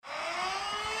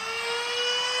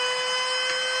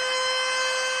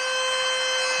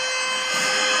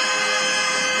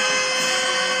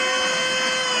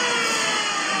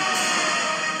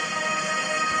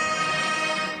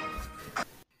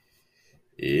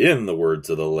In the words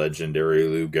of the legendary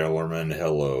Lou Gellerman,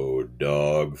 hello,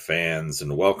 dog fans,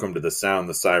 and welcome to the Sound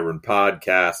the Siren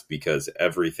podcast, because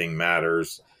everything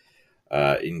matters,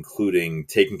 including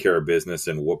taking care of business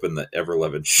and whooping the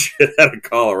ever-loving shit out of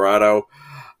Colorado.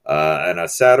 And a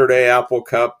Saturday Apple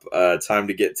Cup, time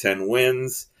to get 10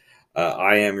 wins.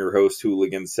 I am your host,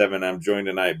 Hooligan7. I'm joined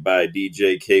tonight by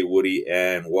DJ K. Woody,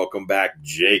 and welcome back,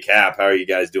 J Cap. How are you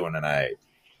guys doing tonight?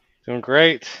 Doing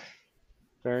great.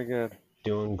 Very good.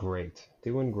 Doing great.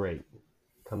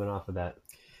 Coming off of that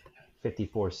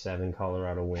 54-7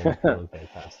 Colorado win. Feeling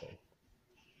fantastic.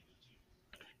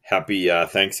 Happy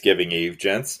Thanksgiving Eve,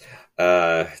 gents.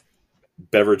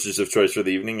 Beverages of choice for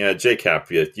the evening. J-Cap,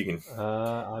 you can...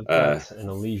 I've got an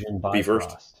Elysian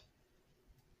Bifrost.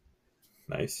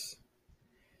 Nice.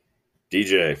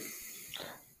 DJ.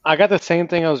 I got the same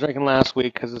thing I was drinking last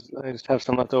week because I just have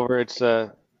some left over. It's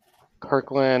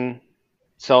Kirkland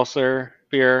Seltzer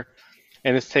beer.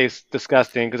 And this tastes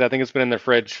disgusting because I think it's been in their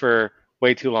fridge for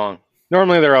way too long.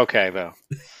 Normally they're okay, though,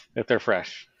 if they're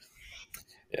fresh.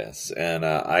 Yes, and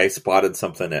I spotted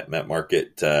something at Met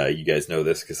Market. You guys know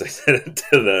this because I sent it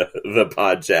to the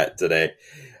pod chat today.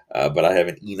 But I have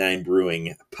an E9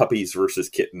 Brewing Puppies versus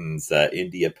Kittens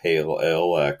India Pale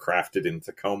Ale crafted in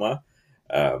Tacoma.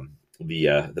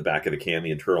 The back of the can,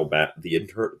 the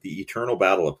eternal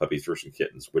battle of puppies versus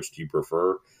kittens. Which do you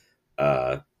prefer?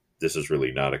 This is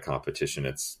really not a competition.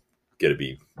 It's going to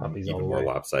be Puppies even more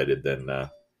lopsided than the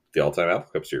all-time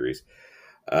Apple Cup series.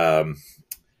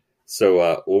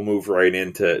 So we'll move right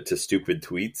into stupid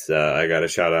tweets. I got to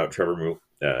shout out Trevor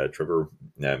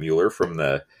Mueller from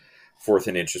the Fourth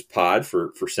and Inches pod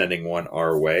for sending one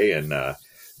our way, and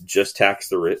just tax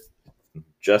the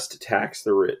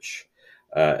rich,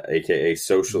 aka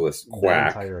socialist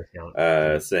quack,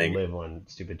 saying live on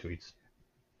stupid tweets.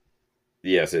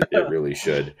 Yes, it really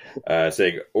should.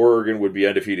 Saying Oregon would be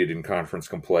undefeated in conference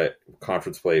play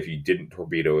if you didn't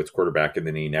torpedo its quarterback in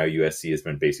the knee. Now USC has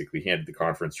been basically handed the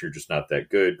conference. You're just not that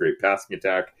good. Great passing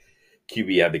attack.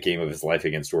 QB had the game of his life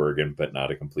against Oregon, but not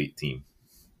a complete team.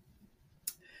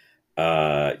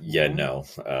 No.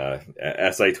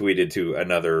 As I tweeted to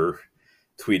another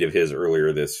tweet of his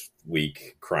earlier this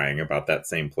week, crying about that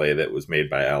same play that was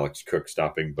made by Alex Cook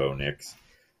stopping Bo Nix.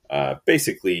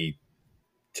 Basically,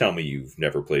 tell me you've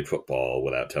never played football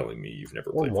without telling me you've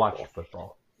never played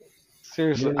football.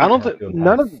 Seriously, I don't think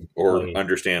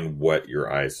understand what your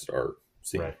eyes are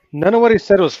seeing. Right. None of what he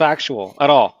said was factual at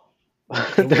all.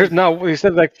 He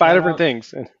said like five different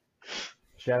things.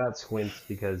 Shout out Squints,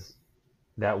 because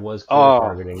that was clear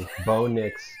targeting. Bo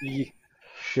Nix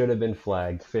should have been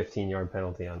flagged. 15-yard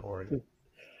penalty on Oregon.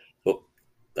 Well,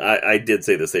 I did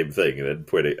say the same thing, and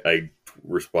then I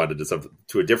responded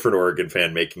to a different Oregon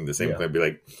fan making the same claim, be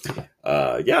like,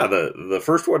 the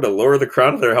first one to lower the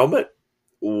crown of their helmet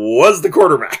was the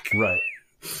quarterback. Right.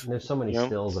 And there's so many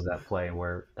stills of that play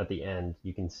where at the end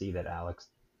you can see that Alex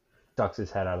ducks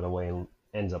his head out of the way and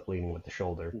ends up leading with the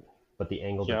shoulder. But the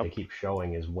angle that they keep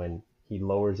showing is when he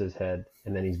lowers his head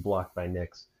and then he's blocked by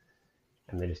Nix.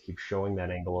 And they just keep showing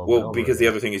that angle over and over because again.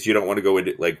 the other thing is you don't want to go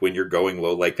into, like, when you're going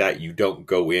low like that, you don't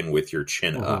go in with your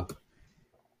chin up.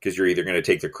 Because you're either going to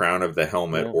take the crown of the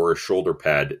helmet or a shoulder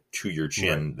pad to your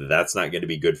chin. Right. That's not going to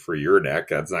be good for your neck.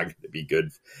 That's not going to be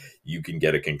good. You can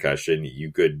get a concussion.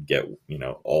 You could get,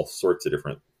 all sorts of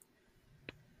different.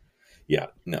 Yeah,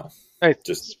 no. Hey,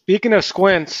 speaking of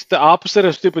Squints, the opposite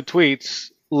of stupid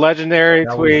tweets, legendary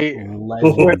tweet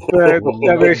with the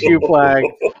WSU flag.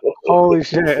 Holy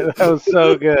shit, that was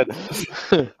so good.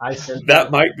 I sent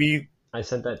that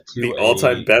to the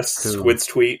all-time best Squints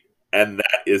tweet. And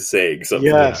that is saying something.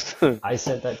 Yes. I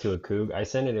sent that to a Coug. I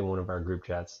sent it in one of our group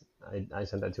chats. I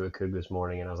sent that to a Coug this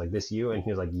morning, and I was like, "This you?" And he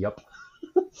was like, "Yup."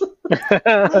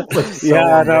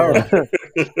 I know.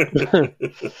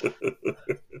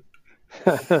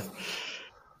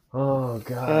 Oh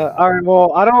God. All right.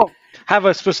 Well, I don't have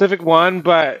a specific one,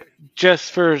 but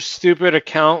just for stupid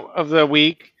account of the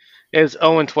week is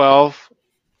 0-12,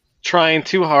 trying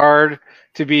too hard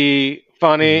to be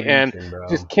funny and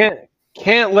just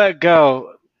can't let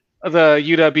go of the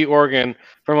UW Oregon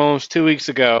from almost 2 weeks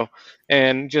ago,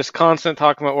 and just constant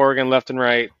talking about Oregon left and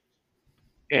right.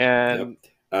 And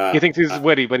he thinks he's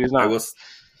witty, but he's not.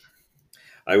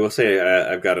 I will say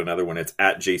I've got another one. It's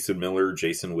at Jason Miller,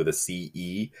 Jason with a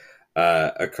C-E.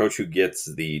 A coach who gets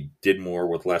the did more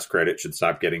with less credit should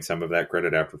stop getting some of that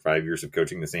credit after 5 years of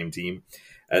coaching the same team.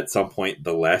 At some point,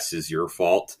 the less is your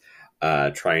fault.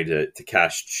 Trying to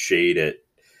cast shade at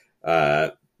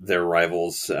their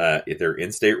rivals, their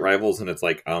in-state rivals, and it's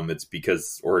like, it's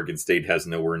because Oregon State has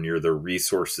nowhere near the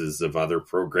resources of other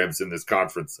programs in this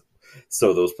conference.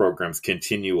 so those programs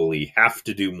continually have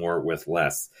to do more with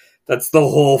less. That's the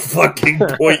whole fucking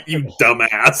point, you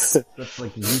dumbass. That's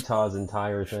like Utah's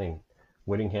entire thing.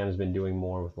 Whittingham's been doing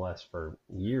more with less for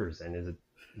years, and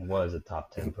was a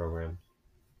top 10 program.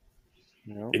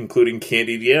 Including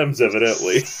candied yams,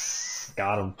 evidently.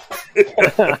 Got him.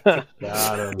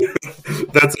 Got him.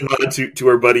 That's a nod to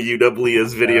our buddy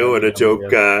UW's video and a joke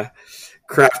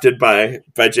crafted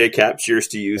by J-Cap. Cheers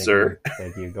to you, sir.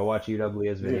 Thank you. Go watch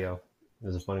UW's video. It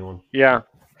was a funny one. Yeah.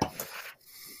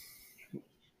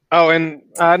 Oh, and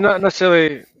not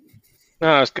necessarily...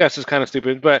 No, I guess it's kind of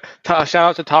stupid, but shout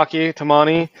out to Taki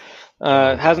Tamani.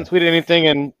 Hasn't tweeted anything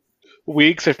in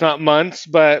weeks, if not months,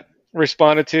 but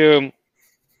responded to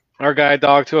our guy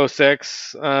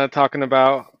Dog206 talking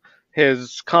about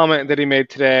his comment that he made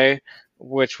today,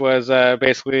 which was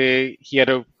basically he had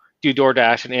to do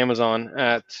DoorDash and Amazon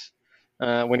at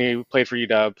when he played for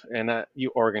UW, and at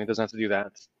Oregon he doesn't have to do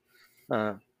that.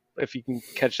 If you can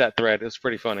catch that thread, it's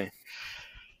pretty funny.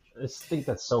 I just think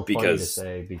that's so funny to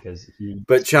say because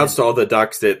But shouts to all the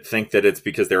Ducks that think that it's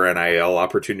because their NIL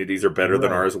opportunities are better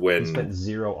than ours when he spent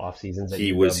 0 off seasons at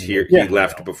he UW was here. He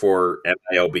left before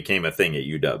NIL became a thing at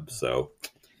UW. So,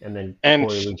 and then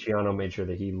Corey Luciano made sure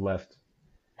that he left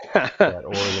that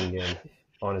Oregon game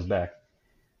on his back.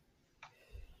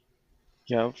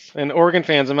 Yeah, and Oregon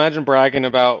fans, imagine bragging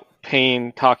about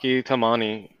paying Taki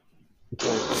Tamani.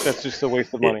 That's just a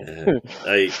waste of money.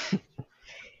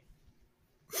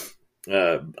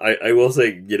 I will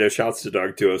say, shouts to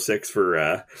Dog206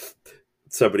 for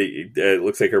somebody. It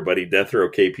looks like our buddy Death Row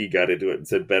KP got into it and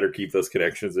said, "Better keep those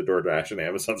connections at DoorDash and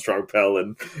Amazon Strong Pal."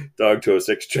 And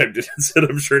Dog206 chimed in and said,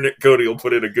 "I'm sure Nick Cody will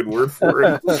put in a good word for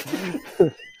him."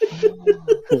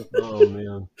 Oh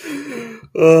man!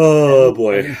 Oh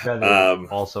boy!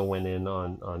 Also went in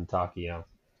on Taki off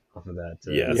of that.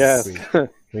 Yes. Can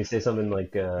we say something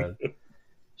like,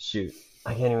 "Shoot,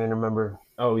 I can't even remember."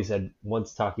 Oh, he said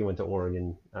once Taki went to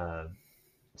Oregon,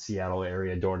 Seattle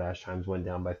area DoorDash times went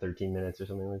down by 13 minutes or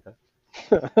something like that.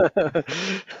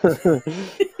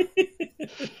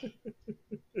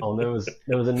 Oh, there was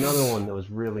another one that was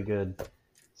really good.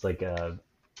 It's like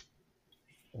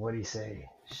what do you say?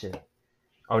 Shit.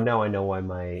 Oh, now I know why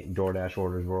my DoorDash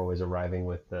orders were always arriving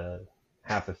with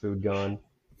half the food gone.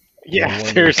 Yeah,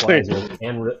 seriously.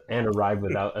 And arrived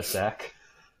without a sack.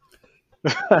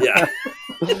 Yeah.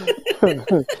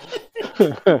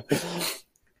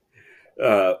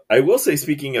 I will say,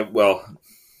 speaking of,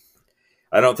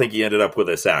 I don't think he ended up with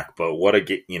a sack, but what a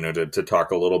to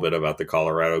talk a little bit about the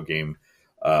Colorado game.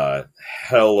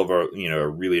 Hell of a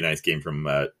really nice game from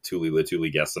Tuli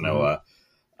Latuli Gasanoa,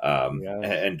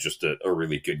 and just a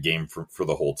really good game for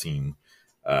the whole team.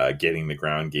 Getting the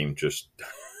ground game just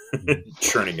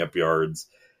churning up yards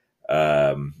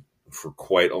for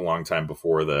quite a long time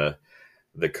before the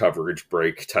coverage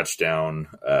break touchdown.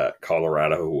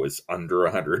 Colorado was under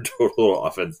 100 total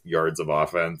yards of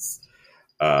offense.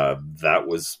 That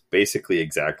was basically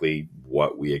exactly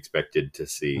what we expected to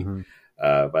see. Mm-hmm.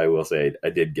 I will say I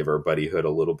did give our buddy Hood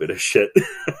a little bit of shit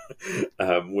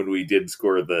when we did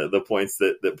score the points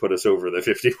that put us over the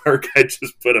 50 mark. I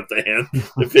just put up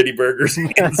the Fitty Burger's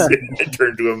hands and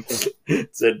turned to him and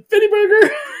said, "Fitty Burger!"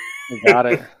 Got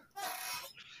it.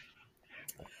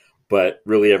 But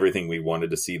really everything we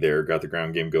wanted to see there. Got the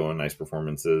ground game going, nice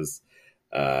performances.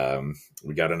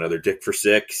 We got another Dick for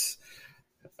 6.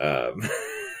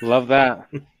 Love that.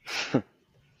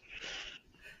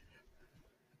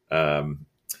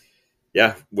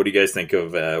 Yeah, what do you guys think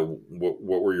of what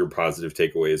were your positive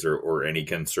takeaways or any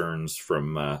concerns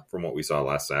from what we saw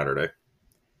last Saturday?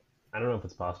 I don't know if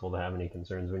it's possible to have any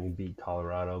concerns when you beat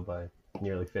Colorado by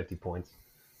nearly 50 points.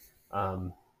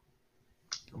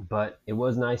 But it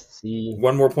was nice to see.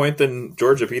 One more point than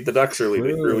Georgia beat the Ducks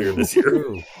earlier this year.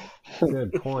 True.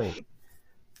 Good point.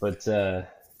 But yeah,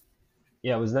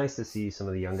 it was nice to see some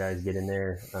of the young guys get in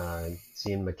there.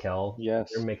 Seeing Mikkel,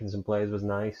 they're making some plays was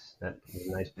nice. That was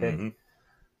a nice pick.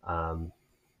 Mm-hmm.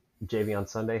 Javion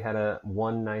Sunday had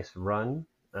one nice run,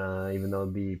 even though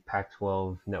the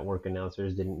Pac-12 network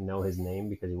announcers didn't know his name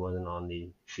because he wasn't on the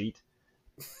sheet.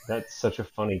 That's such a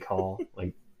funny call.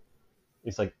 Like,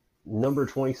 it's like, number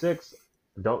 26,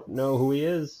 don't know who he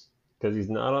is because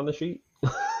he's not on the sheet.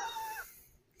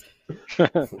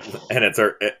 and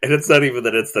it's not even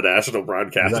that it's the national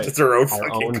broadcast; right. It's our own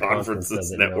fucking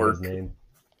conference's network.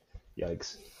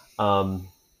 Yikes!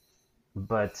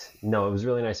 But no, it was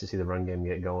really nice to see the run game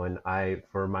get going.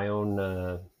 For my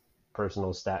own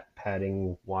personal stat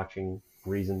padding watching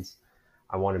reasons,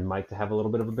 I wanted Mike to have a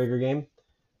little bit of a bigger game.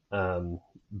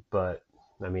 But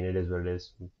I mean, it is what it is.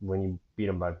 When you beat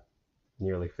him by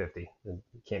nearly 50, you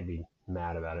can't be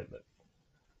mad about it. But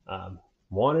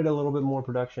Wanted a little bit more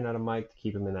production out of Mike to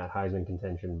keep him in that Heisman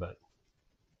contention, but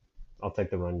I'll take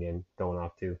the run game going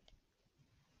off too.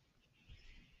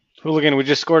 Hooligan, we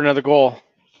just scored another goal.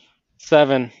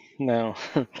 7 now.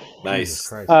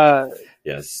 Nice.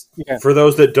 Yes. Yeah. For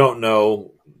those that don't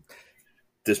know,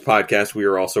 this podcast, we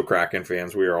are also Kraken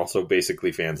fans. We are also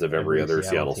basically fans of every other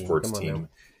Seattle sports team.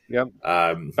 Yep.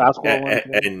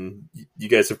 And you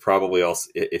guys have probably also,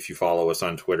 if you follow us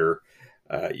on Twitter,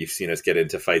 you've seen us get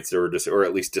into fights or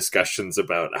at least discussions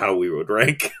about how we would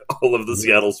rank all of the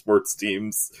Seattle sports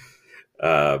teams.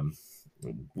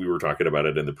 We were talking about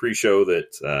it in the pre-show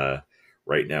that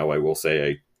right now I will say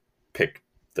I picked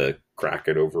the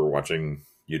Kraken over watching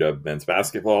UW men's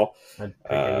basketball. I'd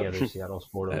pick any other Seattle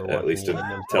sport over at least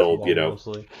until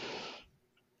mostly.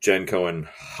 Jen Cohen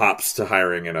hops to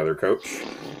hiring another coach.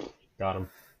 Got him.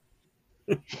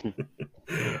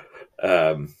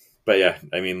 But yeah,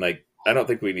 I mean, like, I don't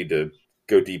think we need to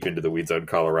go deep into the weeds on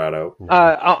Colorado. Can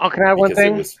I add one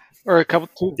thing or a couple?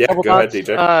 Couple go thoughts?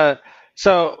 Ahead,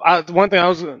 DJ.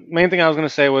 Main thing I was going to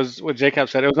say was what Jacob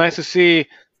said. It was nice to see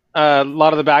a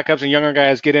lot of the backups and younger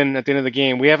guys get in at the end of the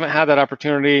game. We haven't had that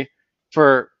opportunity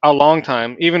for a long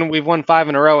time. Even we've won 5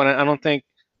 in a row, and I don't think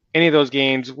any of those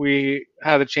games we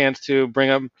had the chance to bring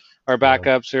up our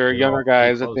backups or younger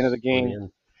guys at the end of the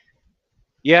game.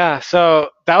 Yeah, so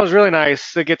that was really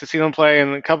nice to get to see them play,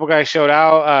 and a couple guys showed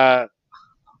out.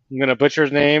 I'm going to butcher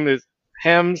his name. Is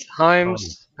Himes?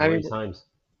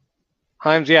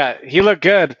 Himes, yeah. He looked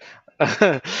good.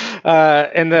 And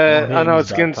I know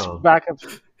it's against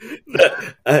backups.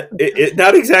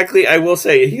 Not exactly. I will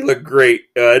say he looked great.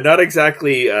 Not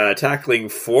exactly tackling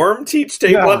form. Teach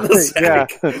tape on the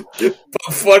sack. Yeah.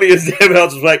 But funny as damn hell,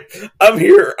 just like, I'm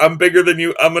here. I'm bigger than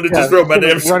you. I'm gonna just throw my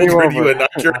damn shoulder at you and knock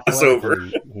your ass over.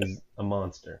 He's a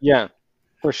monster. Yeah,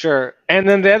 for sure. And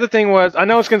then the other thing was, I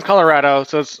know it's against Colorado,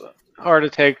 so it's hard to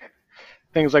take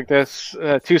things like this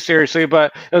too seriously.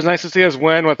 But it was nice to see us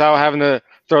win without having to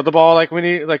throw the ball like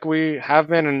we have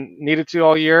been and needed to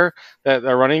all year. That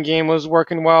the running game was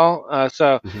working well.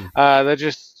 That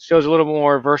just shows a little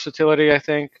more versatility, I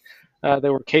think, they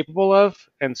were capable of.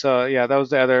 And so, yeah, that was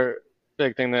the other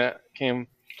big thing that came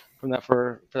from that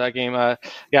for that game.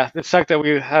 It sucked that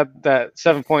we had that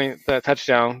 7-point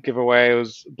touchdown giveaway. It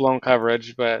was blown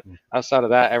coverage, but outside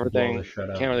of that, everything,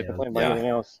 can't really complain about anything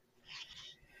else.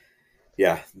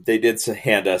 Yeah, they did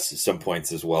hand us some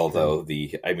points as well, though.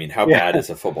 How bad is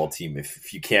a football team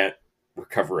if you can't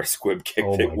recover a squib kick?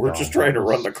 We're just trying to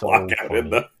run the clock out in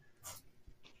the.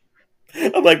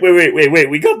 I'm like, wait!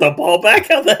 We got the ball back.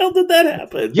 How the hell did that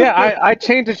happen? Yeah, I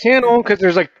changed the channel because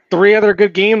there's like 3 other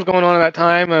good games going on at that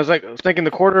time. I was thinking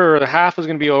the quarter or the half was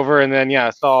going to be over, and then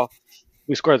I saw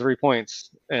we scored 3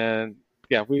 points, and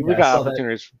we got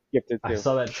opportunities gifted too. I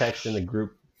saw that text in the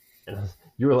group, and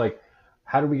you were like,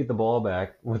 how do we get the ball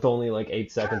back with only like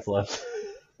 8 seconds left?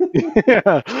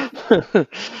 Yeah.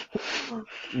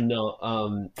 No,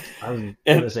 I was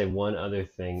going to say one other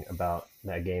thing about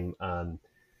that game.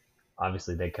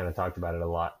 Obviously, they kind of talked about it a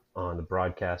lot on the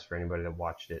broadcast. For anybody that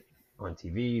watched it on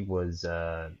TV, was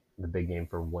the big game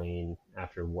for Wayne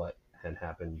after what had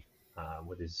happened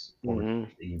with his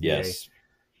the UVA. Yes.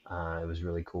 It was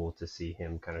really cool to see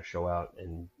him kind of show out,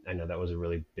 and I know that was a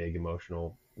really big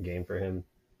emotional game for him.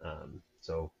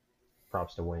 So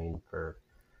props to Wayne for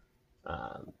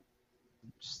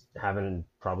just having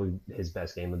probably his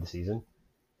best game of the season.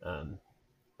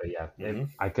 But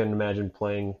I couldn't imagine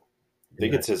playing. I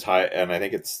think it's his high, and I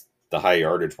think it's the high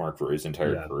yardage mark for his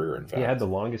entire career. In fact, he had the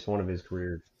longest one of his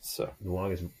career, the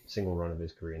longest single run of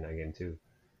his career in that game too.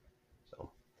 So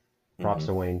props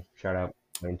to Wayne. Shout out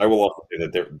Wayne. I will also say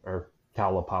that or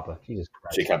Taulapapa. Jesus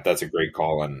Christ, Jacob, that's a great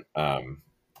call, and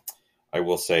I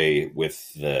will say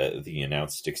with the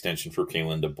announced extension for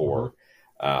Kalen DeBoer,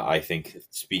 I think,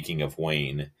 speaking of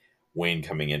Wayne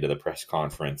coming into the press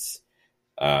conference,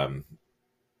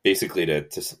 basically to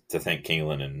thank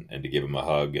Kalen and to give him a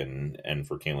hug and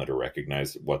for Kalen to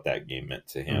recognize what that game meant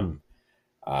to him,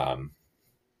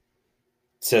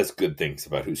 says good things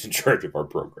about who's in charge of our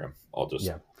program. I'll just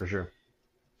for sure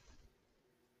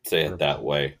say it that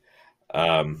way.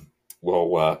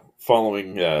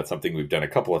 Following something we've done a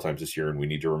couple of times this year, and we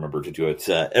need to remember to do it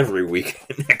every week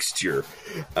next year.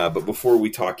 But before we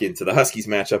talk into the Huskies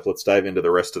matchup, let's dive into the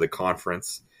rest of the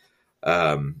conference.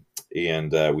 And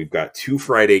we've got 2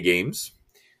 Friday games.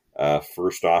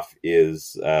 First off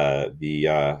is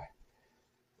the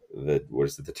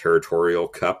Territorial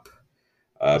Cup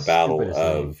battle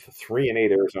of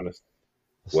 3-8 Arizona.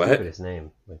 Stupidest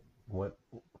name. Like, what?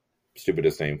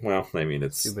 Stupidest name. Well, I mean,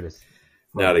 it's stupidest.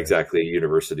 not exactly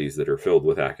universities that are filled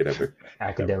with academic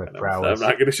prowess. I'm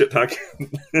not going to shit talk.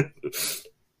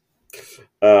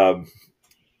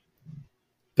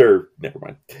 They're never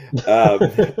mind.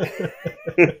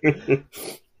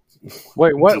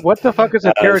 Wait, what the fuck is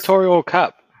a territorial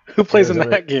cup? Who plays in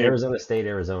that game? Arizona State,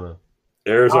 Arizona.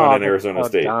 And Arizona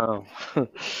State.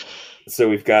 So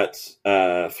we've got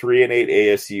 3-8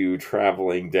 ASU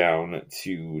traveling down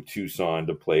to Tucson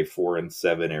to play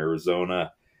 4-7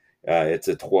 Arizona. It's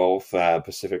a 12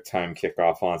 Pacific time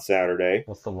kickoff on Saturday.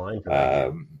 What's the line for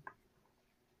that?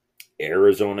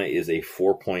 Arizona is a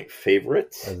 4-point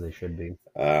favorite, as they should be.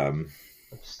 I'm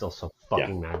still so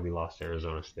fucking mad we lost to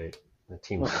Arizona State. The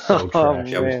team is so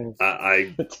trash.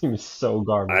 The team is so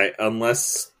garbage.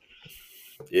 Unless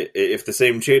if the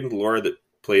same Jaden Delora that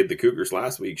played the Cougars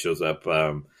last week shows up,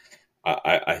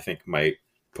 I think might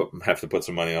have to put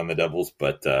some money on the Devils.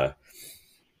 But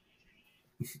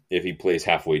if he plays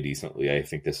halfway decently, I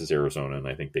think this is Arizona, and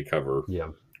I think they cover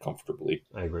comfortably.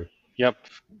 I agree. Yep.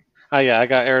 I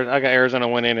got Arizona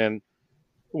winning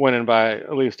by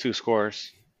at least 2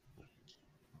 scores.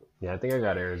 Yeah, I think I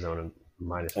got Arizona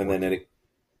minus. And then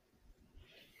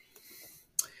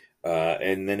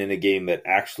in a game that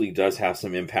actually does have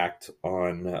some impact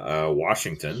on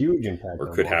Washington, huge impact,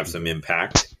 or could have some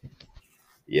impact.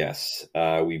 Yes,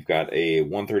 we've got a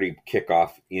 1:30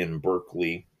 kickoff in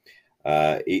Berkeley.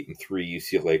 8-3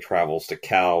 UCLA travels to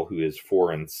Cal, who is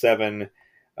 4-7.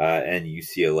 And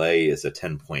UCLA is a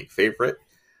 10-point favorite.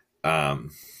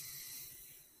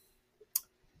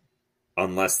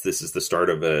 Unless this is the start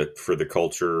of a For the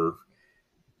Culture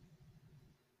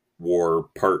War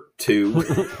Part 2,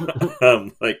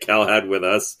 like Cal had with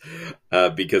us,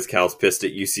 because Cal's pissed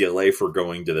at UCLA for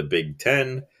going to the Big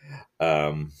Ten.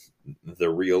 The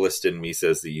realist in me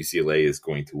says the UCLA is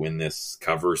going to win this,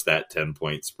 covers that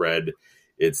 10-point spread.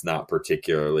 It's not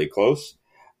particularly close.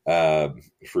 For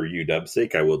UW's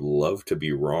sake, I would love to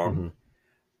be wrong,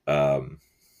 but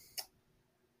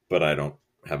I don't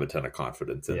have a ton of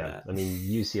confidence in that. I mean,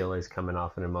 UCLA's coming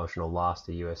off an emotional loss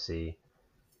to USC.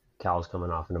 Cal's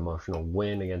coming off an emotional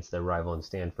win against their rival in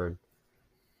Stanford.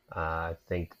 I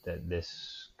think that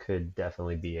this could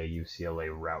definitely be a UCLA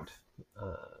rout.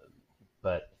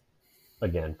 But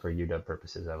again, for UW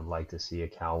purposes, I would like to see a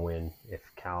Cal win. If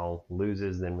Cal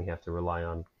loses, then we have to rely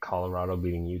on Colorado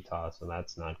beating Utah, so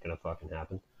that's not going to fucking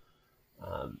happen.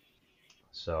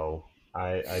 So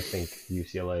I think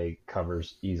UCLA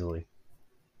covers easily.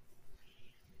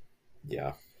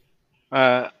 Yeah.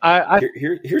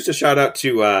 Here's a shout out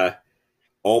to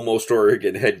almost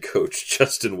Oregon head coach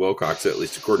Justin Wilcox, at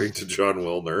least according to John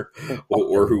Wilner,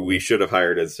 or who we should have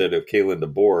hired instead of Kalen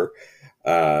DeBoer.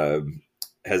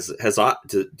 Has Ott,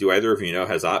 do either of you know,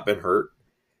 has Ott been hurt?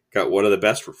 Got one of the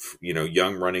best,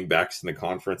 young running backs in the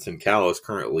conference, and Cal is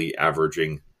currently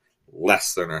averaging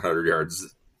less than 100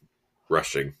 yards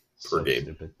rushing per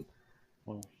game.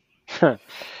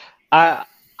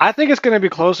 I think it's going to be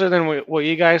closer than what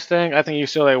you guys think. I think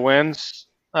UCLA wins,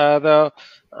 though.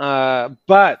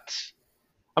 But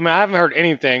I mean, I haven't heard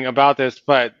anything about this,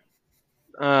 but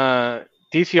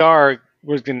DTR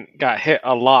got hit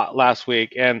a lot last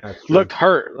week and looked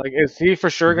hurt. Like, is he for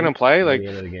sure going to play? Like, at the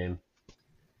end of the game.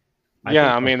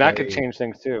 I mean, that could change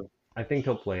things too. I think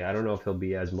he'll play. I don't know if he'll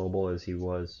be as mobile as he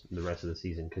was the rest of the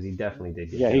season, because he definitely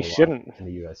did get hit he shouldn't in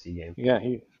the USC game.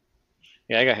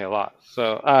 I got hit a lot.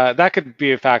 So that could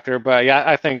be a factor, but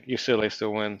I think UCLA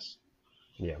still wins.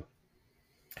 Yeah.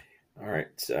 All right,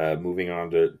 moving on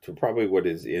to probably what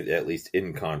is, at least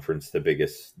in conference, the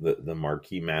biggest, the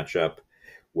marquee matchup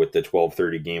with the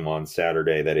 12:30 game on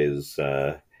Saturday. That is,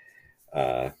 that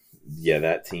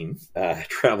team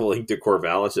traveling to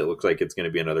Corvallis. It looks like it's going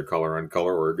to be another color on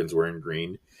color. Oregon's wearing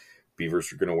green.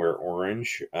 Beavers are going to wear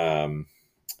orange.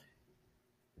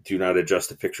 Do not adjust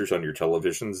the pictures on your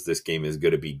televisions. This game is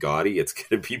going to be gaudy. It's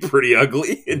going to be pretty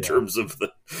ugly in terms of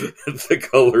the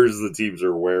colors the teams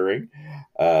are wearing.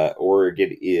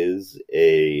 Oregon is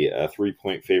a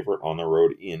 3-point favorite on the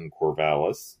road in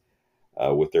Corvallis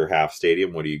with their half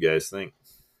stadium. What do you guys think?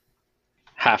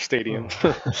 Half stadium.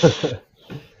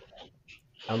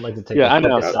 I'd like to take. I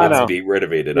know. Let's be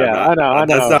renovated. Yeah, I know.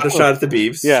 That's not a shot at the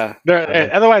Beavs. Yeah,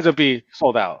 otherwise it'll be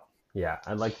sold out. Yeah,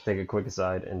 I'd like to take a quick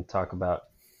aside and talk about,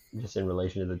 just in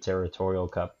relation to the Territorial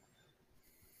Cup,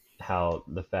 how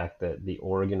the fact that the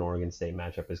Oregon State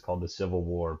matchup is called the Civil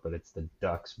War, but it's the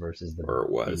Ducks versus the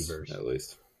Beavers. At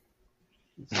least.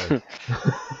 So,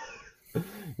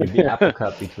 the Apple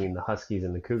Cup between the Huskies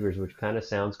and the Cougars, which kind of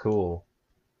sounds cool,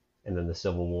 and then the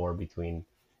Civil War between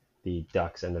the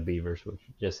Ducks and the Beavers, which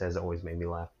just has always made me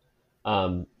laugh.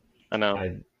 I know.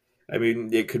 I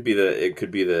mean, it could be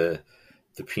the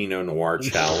the Pinot Noir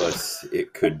Chalice.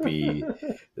 It could be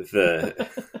the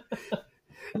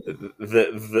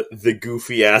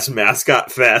goofy ass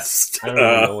mascot fest. I don't even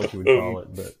know what you would call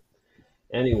it, but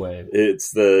anyway,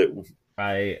 it's the.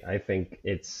 I think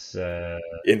it's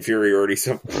inferiority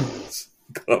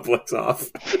complex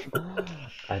off.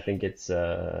 I think it's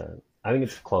a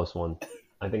close one.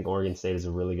 I think Oregon State is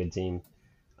a really good team.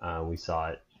 We saw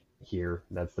it here.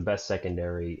 That's the best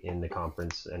secondary in the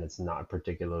conference, and it's not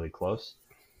particularly close.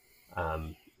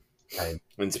 When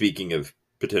speaking of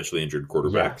potentially injured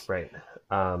quarterbacks, yeah,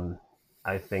 right.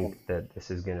 I think that this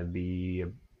is going to be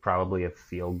probably a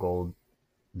field goal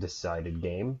decided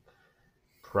game.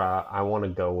 I want to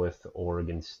go with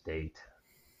Oregon State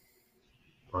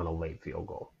on a late field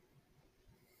goal.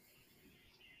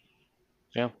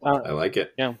 Yeah, I like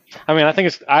it. Yeah, I mean, I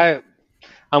think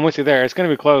I'm with you there. It's going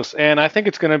to be close, and I think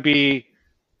it's going to be,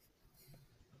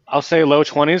 I'll say low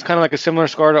 20s, kind of like a similar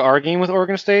score to our game with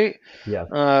Oregon State.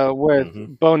 Yeah.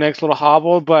 With Bo Nix a little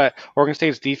hobbled, but Oregon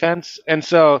State's defense, and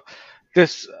so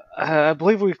this, I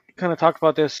believe we kind of talked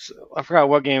about this. I forgot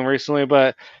what game recently,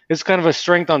 but it's kind of a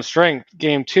strength on strength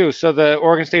game too. So the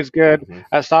Oregon State's good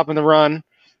at stopping the run,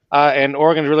 and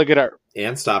Oregon's really good at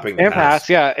stopping the pass.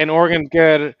 Yeah, and Oregon's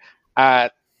good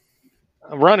at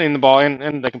running the ball,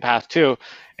 and they can pass too.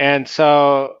 And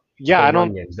so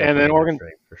and then Oregon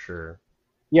for sure.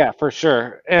 Yeah, for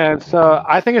sure. And so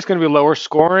I think it's going to be lower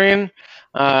scoring.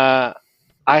 I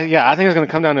think it's going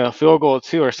to come down to a field goal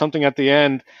too, or something at the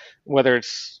end, whether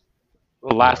it's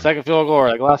the last second field goal or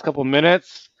like the last couple of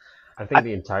minutes. I think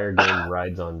the entire game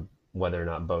rides on whether or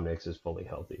not Bo Nix is fully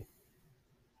healthy.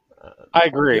 I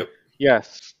agree. Yep.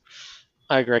 Yes,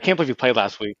 I agree. I can't believe he played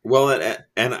last week. Well,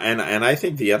 and I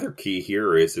think the other key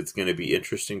here is it's going to be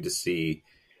interesting to see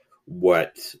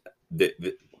what the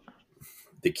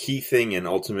key thing, and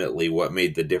ultimately what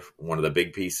made one of the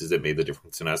big pieces that made the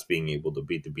difference in us being able to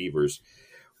beat the Beavers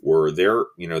were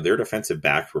their defensive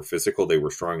backs were physical, they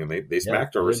were strong, and they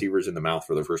smacked our receivers in the mouth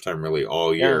for the first time really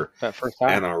all year. That first time.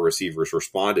 And our receivers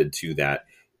responded to that.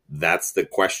 That's the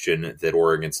question that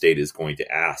Oregon State is going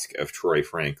to ask of Troy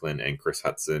Franklin and Chris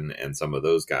Hudson and some of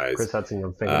those guys. Chris Hudson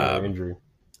will think of injury.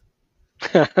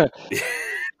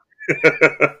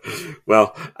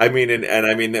 Well, I mean, and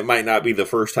I mean, it might not be the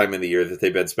first time in the year that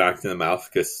they've been smacked in the mouth,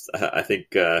 because I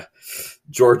think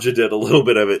Georgia did a little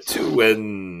bit of it too,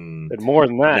 and more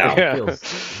than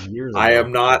that. Years I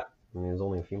am not. I mean, it was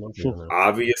only a few months ago now.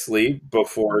 Obviously,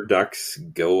 before Ducks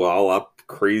go all up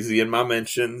crazy in my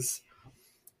mentions,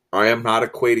 I am not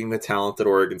equating the talent that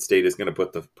Oregon State is going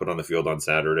to put on the field on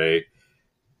Saturday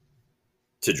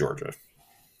to Georgia.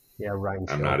 Yeah, Ryan.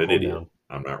 I'm not an idiot.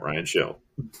 I'm not Ryan Schill.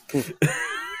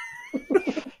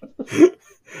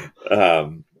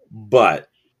 But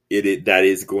that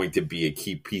is going to be a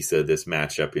key piece of this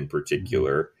matchup in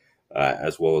particular,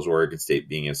 as well as Oregon State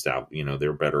being established.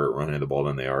 They're better at running the ball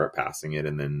than they are at passing it.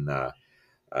 And then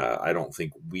I don't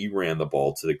think we ran the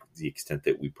ball to the extent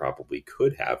that we probably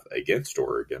could have against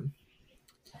Oregon.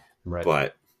 Right.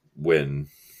 But when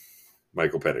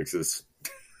Michael Penix is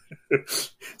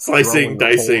slicing,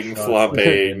 dicing,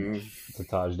 flopping to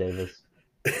Taj Davis,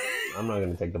 I'm not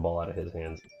going to take the ball out of his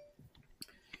hands.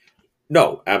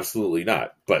 No, absolutely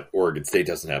not. But Oregon State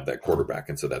doesn't have that quarterback,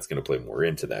 and so that's going to play more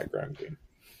into that ground game.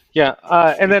 Yeah,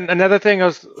 and then another thing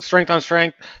is strength on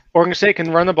strength. Oregon State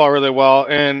can run the ball really well,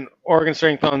 and Oregon's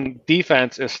strength on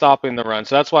defense is stopping the run.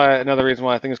 So that's why another reason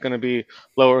why I think it's going to be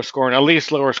lower scoring, at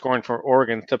least lower scoring for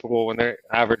Oregon, typical when they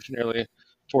average nearly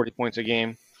 40 points a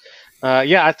game.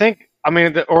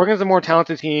 The Oregon's a more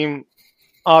talented team.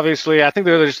 Obviously, I think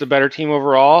they're just a better team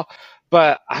overall.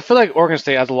 But I feel like Oregon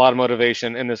State has a lot of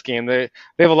motivation in this game. They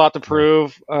have a lot to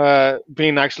prove,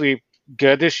 being actually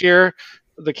good this year.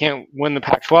 They can't win the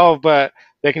Pac-12, but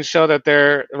they can show that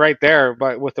they're right there,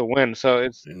 but with a win. So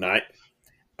it's 9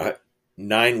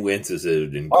 wins is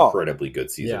an incredibly good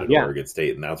season at Oregon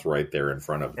State, and that's right there in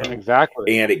front of them.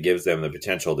 Exactly, and it gives them the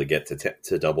potential to get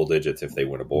to double digits if they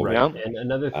win a bowl game. Right. And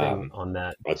another thing on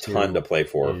that, ton to play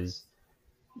for, is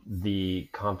the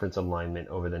conference alignment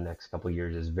over the next couple of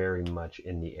years is very much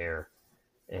in the air.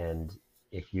 And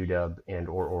if UW and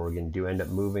or Oregon do end up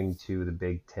moving to the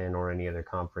Big Ten or any other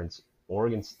conference,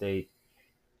 Oregon State,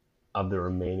 of the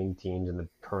remaining teams in the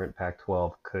current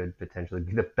Pac-12, could potentially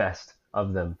be the best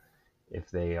of them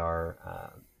if they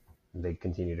are they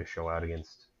continue to show out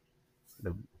against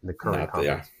the current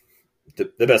conference.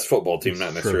 The best football team,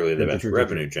 not necessarily the best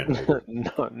revenue generator.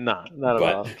 No, not at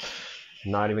all.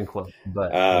 Not even close,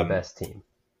 but the best team.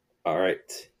 All right.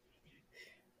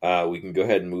 we can go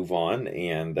ahead and move on.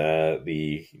 And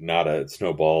the not a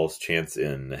snowball's chance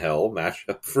in hell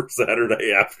matchup for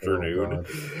Saturday afternoon.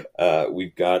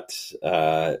 We've got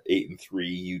 8-3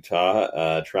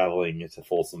 Utah traveling to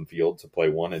Folsom Field to play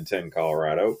 1-10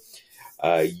 Colorado.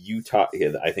 Utah.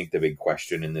 I think the big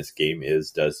question in this game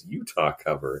is, does Utah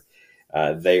cover?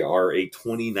 They are a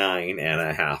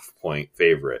 29.5 point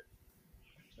favorite.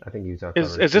 I think Utah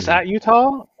covers. Is this at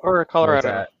Utah or Colorado?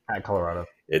 No, at Colorado.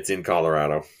 It's in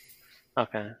Colorado.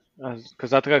 Okay.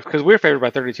 Because we were favored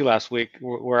by 32 last week.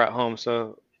 We're at home,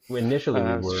 so initially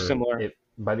we were similar.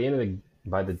 By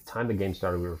the time the game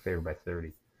started, we were favored by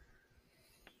 30.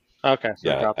 Okay. So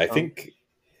yeah, I think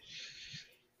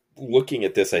looking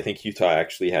at this, I think Utah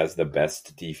actually has the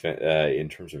best defense in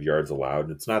terms of yards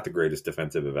allowed. It's not the greatest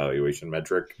defensive evaluation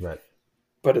metric, right?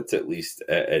 But it's at least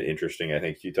interesting. I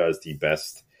think Utah is the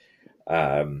best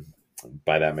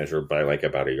by that measure by like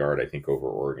about a yard. I think over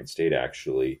Oregon State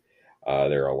actually.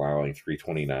 They're allowing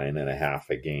 329.5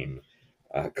 a game.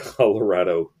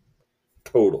 Colorado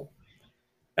total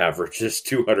averages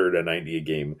 290 a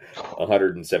game,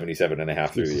 177.5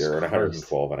 through the air, and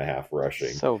 112.5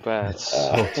 rushing. So bad.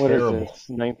 What terrible. Is this?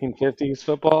 1950s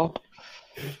football?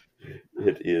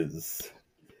 It is.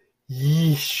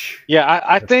 Yeesh. Yeah,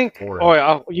 I think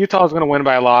Utah's going to win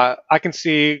by a lot. I can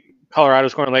see Colorado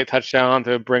scoring a late touchdown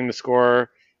to bring the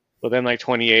score within like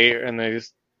 28, and they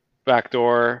just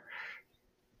backdoor.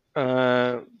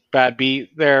 Bad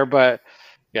beat there, but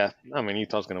yeah, I mean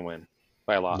Utah's going to win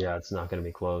by a lot. Yeah, it's not going to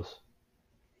be close.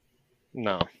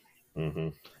 No, mm-hmm.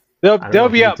 they'll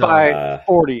be up by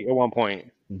 40 at one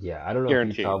point. Yeah, I don't know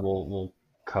Guaranteed. if Utah will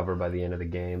cover by the end of the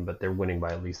game, but they're winning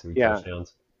by at least 3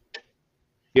 touchdowns.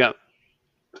 Yep.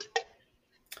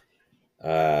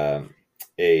 A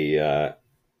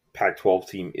Pac-12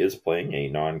 team is playing a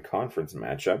non-conference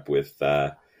matchup with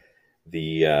the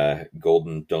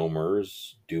Golden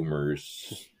Doomers,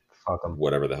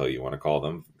 whatever the hell you want to call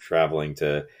them, traveling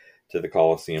to the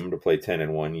Coliseum to play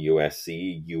 10-1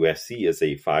 USC. USC is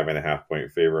a 5.5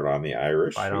 point favorite on the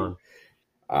Irish. Right on.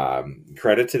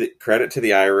 Credit to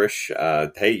the Irish.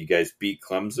 Hey, you guys beat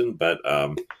Clemson, but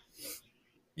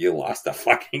you lost to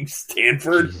fucking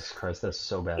Stanford. Jesus Christ, that's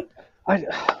so bad.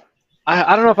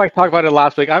 I don't know if I talked about it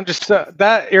last week. I'm just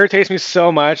that irritates me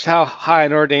so much how high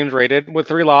Notre Dame's rated with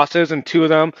 3 losses and 2 of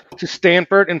them to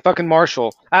Stanford and fucking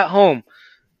Marshall at home.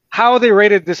 How are they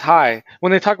rated this high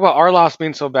when they talk about our loss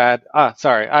being so bad?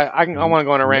 Sorry, I want to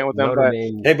go on a rant with them.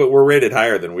 But we're rated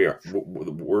higher than we are.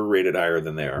 We're rated higher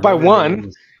than they are by Notre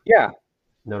 1. Yeah,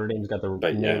 Notre Dame's got the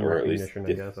name recognition.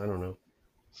 I guess I don't know.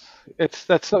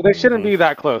 They shouldn't be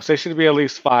that close. They should be at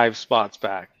least 5 spots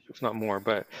back, if not more.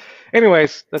 But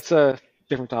anyways, that's a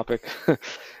different topic.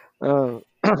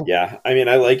 Yeah, I mean,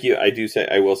 I like you. I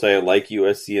will say I like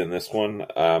USC in this one.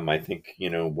 I think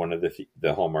one of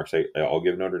the hallmarks. I'll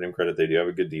give Notre Dame credit. They do have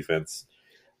a good defense.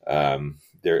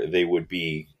 They would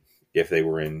be, if they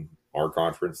were in our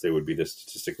conference, they would be the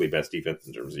statistically best defense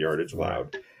in terms of yardage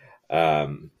allowed.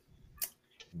 But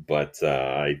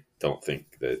I don't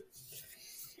think that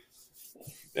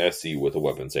SC with the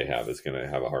weapons they have is going to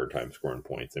have a hard time scoring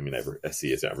points. I mean, SC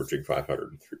is averaging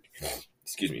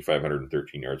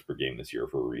 513 yards per game this year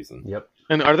for a reason. Yep.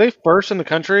 And are they first in the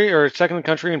country or second in the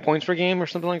country in points per game or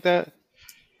something like that?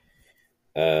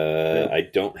 I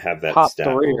don't have that top stat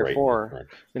 3 or right 4.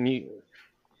 And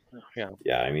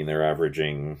yeah, I mean they're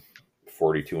averaging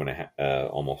 42.5,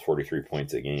 almost 43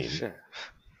 points a game. Shit.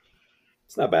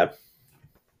 It's not bad.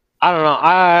 I don't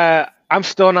know. I'm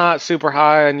still not super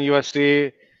high on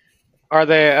USC. Are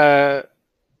they a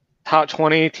top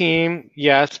 20 team?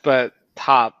 Yes, but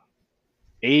top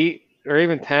 8 or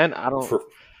even 10? I don't. For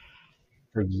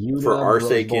our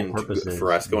sake and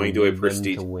for us going to a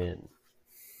prestige to win.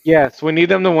 Yes, we need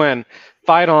them to win.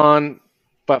 Fight on,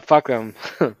 but fuck them.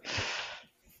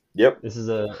 Yep. This is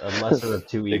a lesser of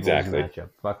 2 evils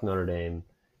matchup. Fuck Notre Dame.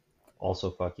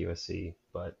 Also fuck USC.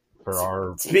 But for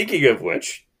our Speaking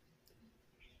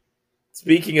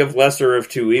of lesser of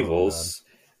 2 evils,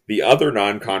 the other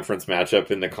non-conference matchup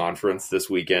in the conference this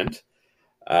weekend.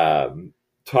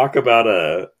 Talk about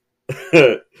a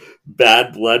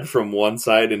bad blood from one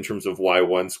side in terms of why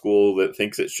one school that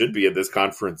thinks it should be at this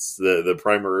conference, the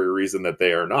primary reason that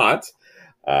they are not.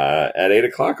 At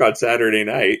 8:00 on Saturday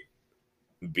night,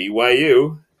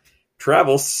 BYU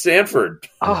travels Stanford.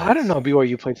 Oh, I didn't know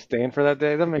BYU played Stanford that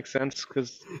day. That makes sense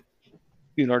because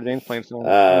Notre Dame's playing someone.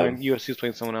 USC's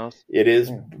playing someone else. It is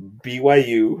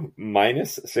BYU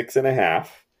minus 6.5.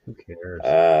 Who cares?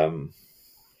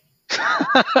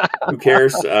 Who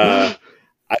cares?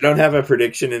 I don't have a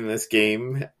prediction in this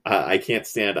game. I can't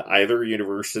stand either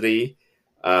university.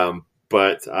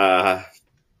 But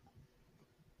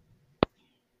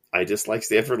I dislike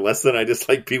Stanford less than I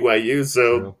dislike BYU.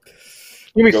 So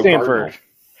give me Stanford.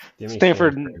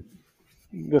 Stanford.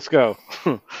 Let's go.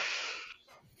 All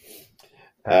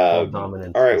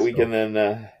right, we can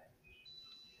then.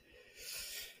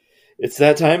 It's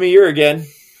that time of year again.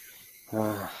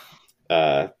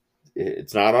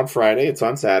 It's not on Friday; it's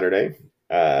on Saturday.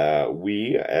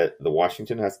 We at the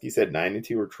Washington Huskies at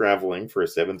 9-2 are traveling for a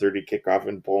 7:30 kickoff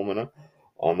in Pullman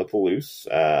on the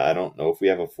Palouse. I don't know if we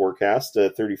have a forecast.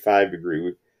 35 degree.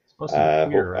 It's supposed to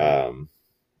be clear, right?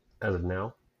 As of now,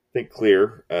 I think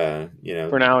clear. For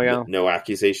now, yeah.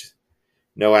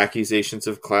 No accusations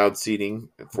of cloud seeding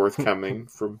forthcoming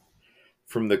from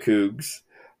the Cougs.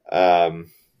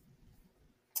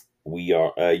 We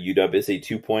are UW is a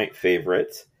 2-point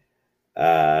favorite.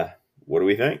 What do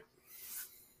we think?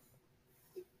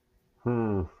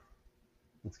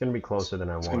 It's going to be closer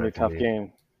than I want it to be. It's going to be a tough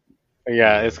game.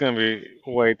 Yeah, it's going to be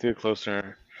way too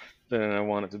closer than I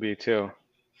want it to be, too.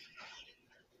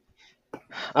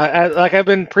 Like I've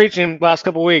been preaching the last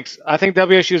couple of weeks, I think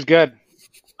WSU is good.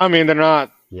 I mean, they're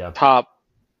not top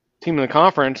team in the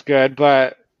conference good,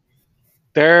 but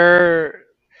they're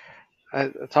 – I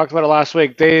talked about it last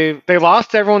week. They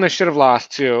lost to everyone they should have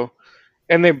lost to,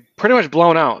 and they pretty much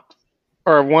blown out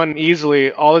or won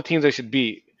easily all the teams they should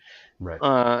beat.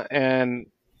 Right. And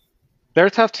they're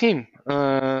a tough team.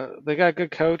 They got a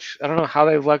good coach. I don't know how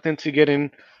they've lucked into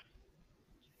getting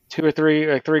three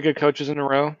good coaches in a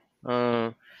row.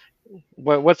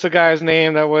 What's the guy's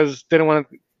name that didn't want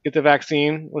to get the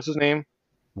vaccine? What's his name?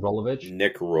 Rolovich.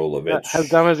 Nick Rolovich. As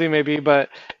dumb as he may be, but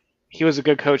he was a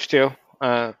good coach too.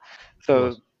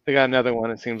 So they got another one,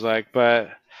 it seems like.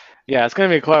 But yeah, it's gonna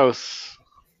be close.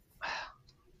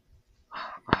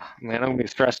 Man, I'm gonna be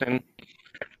stressing.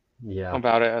 Yeah.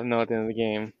 About it. I know at the end of the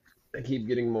game. I keep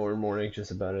getting more and more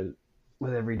anxious about it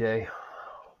with every day.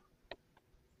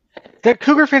 The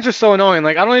Cougar fans are so annoying.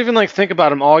 Like I don't even think about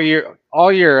them all year,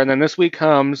 and then this week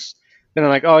comes, and I'm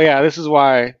like, oh yeah, this is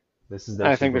why.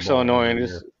 I think they're so annoying.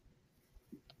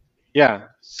 Yeah,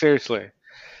 seriously.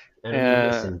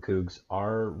 And listen, Cougs,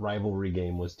 our rivalry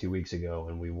game was 2 weeks ago,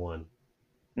 and we won.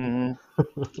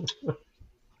 Mm-hmm.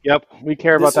 Yep, we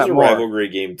care about that more. This is a rivalry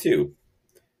game too,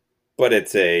 but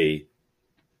it's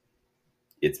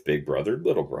big brother,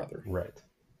 little brother. Right.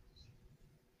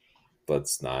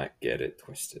 Let's not get it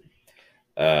twisted.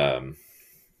 The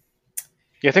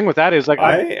thing with that is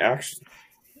I'll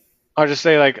just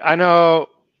say I know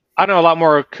a lot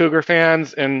more Cougar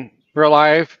fans in real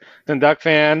life than Duck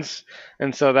fans,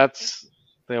 and so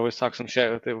they always talk some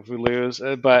shit if we lose.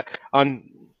 But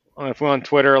if we're on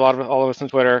Twitter, all of us on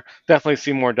Twitter definitely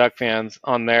see more Duck fans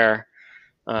on there.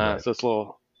 Right. So it's a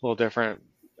little different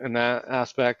in that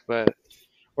aspect. But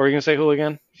what are you gonna say,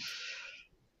 Hooligan?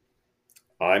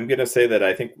 I'm going to say that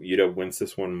I think UW wins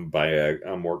this one by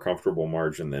a more comfortable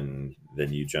margin than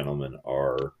you gentlemen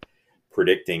are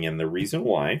predicting. And the reason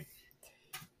why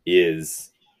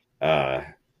is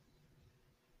I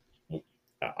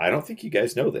don't think you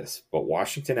guys know this, but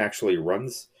Washington actually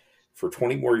runs for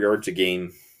 20 more yards a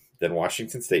game than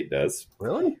Washington State does.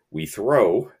 Really? We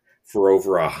throw for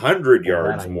over 100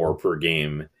 yards more per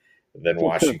game than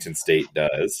Washington State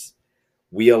does.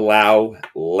 We allow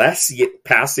less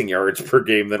passing yards per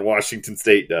game than Washington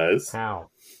State does. How?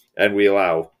 And we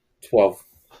allow 12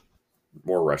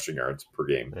 more rushing yards per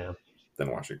game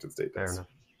than Washington State does. Fair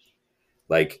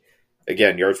enough.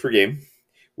 Again, yards per game.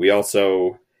 We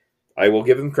also, I will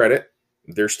give them credit.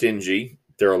 They're stingy.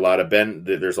 There's a lot of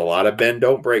bend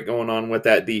don't break going on with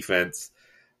that defense.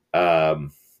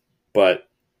 But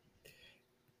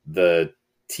the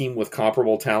team with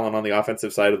comparable talent on the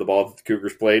offensive side of the ball that the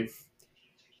Cougars played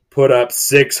put up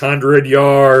 600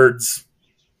 yards.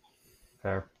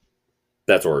 Fair.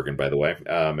 That's Oregon, by the way.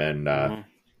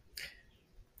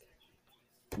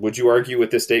 Would you argue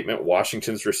with this statement?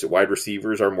 Washington's wide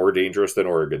receivers are more dangerous than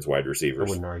Oregon's wide receivers. I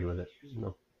wouldn't argue with it.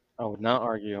 No. I would not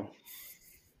argue.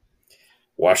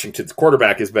 Washington's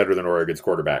quarterback is better than Oregon's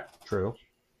quarterback. True.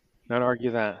 Not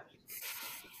argue that.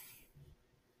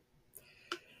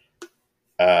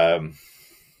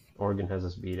 Oregon has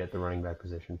us beat at the running back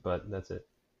position, but that's it.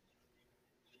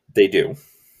 They do.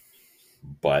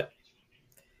 But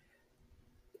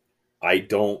I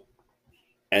don't.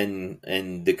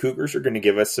 And the Cougars are going to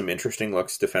give us some interesting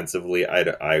looks defensively.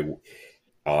 I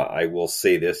will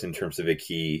say this in terms of a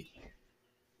key.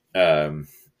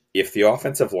 If the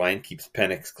offensive line keeps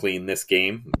Penix clean this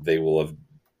game, they will have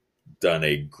done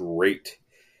a great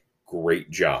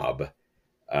job.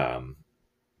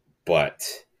 But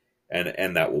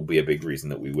that will be a big reason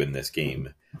that we win this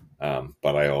game.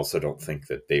 But I also don't think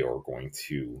that they are going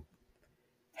to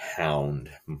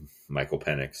hound Michael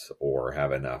Penix or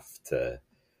have enough to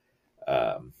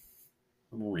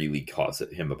really cause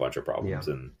him a bunch of problems.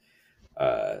 Yeah. And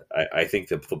I think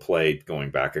that the play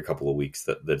going back a couple of weeks,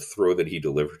 that the throw that he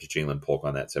delivered to Jalen Polk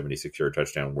on that 76-yard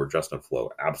touchdown, where Justin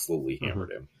Flo absolutely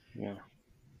hammered him. Yeah,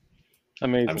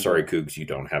 amazing. I'm sorry, Cougs, you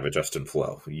don't have a Justin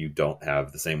Flo. You don't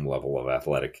have the same level of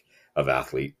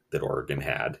athlete that Oregon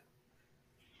had.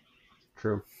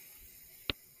 True.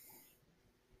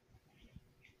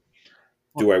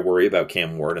 Do I worry about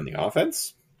Cam Ward in the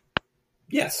offense?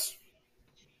 Yes.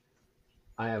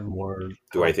 I have more.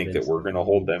 Do I think that we're going to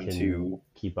hold them to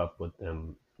keep up with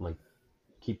them, like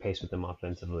keep pace with them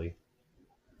offensively?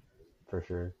 For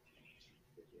sure.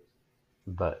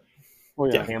 But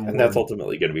yeah, and that's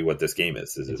ultimately going to be what this game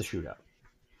is. It's a shootout.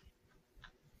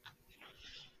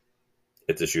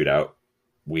 It's a shootout.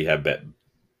 We have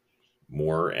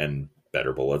more and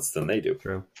better bullets than they do.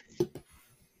 True.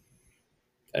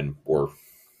 And we're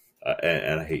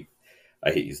and I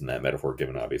hate using that metaphor,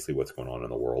 given obviously what's going on in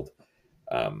the world.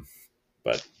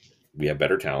 But we have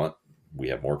better talent. We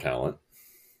have more talent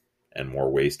and more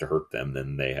ways to hurt them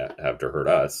than they have to hurt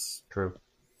us. True.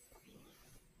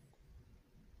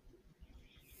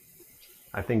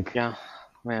 I think. Yeah,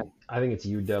 man. I think it's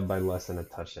UW by less than a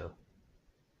touchdown.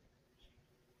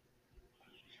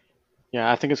 Yeah,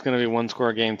 I think it's going to be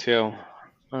one-score game too.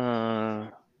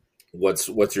 What's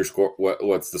your score?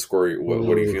 What's the score?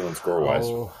 What are you feeling score-wise?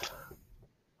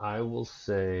 I will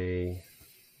say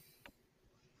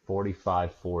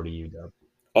 45-40 UW.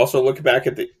 Also, look back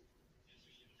at the.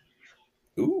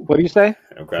 Ooh. What do you say?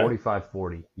 Okay.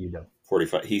 45-40 UW.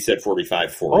 45. He said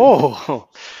 45-40. Oh,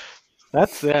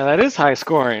 that is high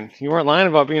scoring. You weren't lying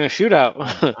about being a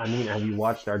shootout. I mean, have you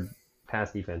watched our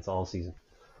pass defense all season?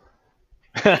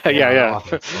 Yeah,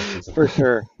 for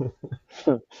sure.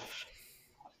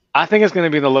 I think it's going to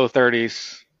be in the low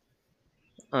 30s.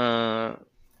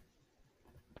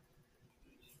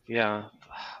 Yeah,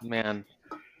 man.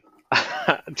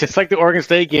 Just like the Oregon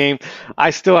State game,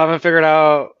 I still haven't figured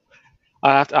out.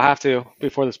 I have to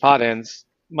before this pod ends.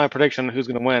 My prediction on who's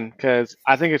going to win, because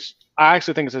I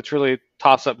actually think it's a truly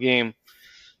toss-up game.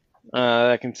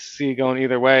 I can see going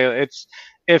either way. It's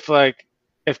if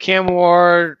Cam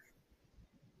Ward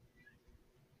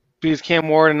beats Cam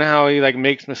Ward and how he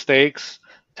makes mistakes,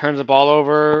 turns the ball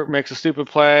over, makes a stupid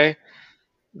play,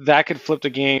 that could flip the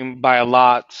game by a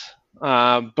lot.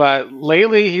 But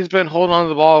lately he's been holding on to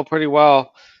the ball pretty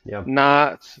well. Yeah.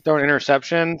 Not throwing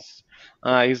interceptions.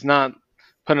 He's not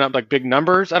putting up big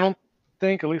numbers, I don't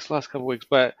think, at least the last couple of weeks,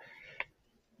 but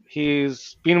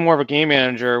he's being more of a game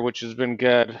manager, which has been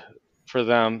good for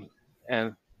them.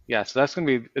 And yeah, so that's going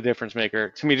to be a difference maker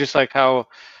to me, just like how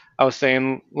I was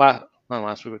saying not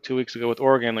last week, but 2 weeks ago with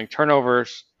Oregon,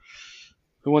 turnovers.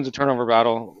 Who wins a turnover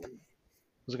battle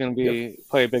is going to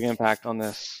play a big impact on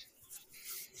this.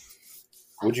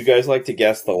 Would you guys like to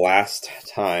guess the last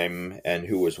time and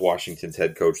who was Washington's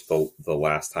head coach the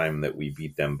last time that we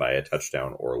beat them by a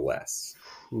touchdown or less?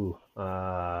 Ooh,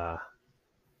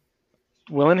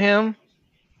 Willingham?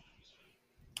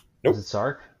 Nope. Was it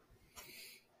Sark?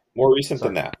 More recent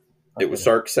than that. Okay. It was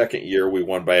Sark's second year. We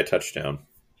won by a touchdown.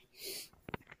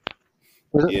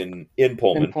 In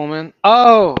Pullman. In Pullman?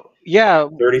 Oh, yeah.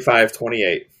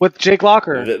 35-28. With Jake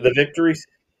Locker. The victories.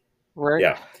 Right.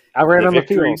 Yeah. I ran on the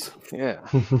field. Yeah.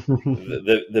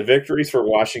 the victories for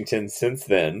Washington since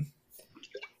then,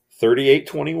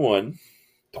 38-21,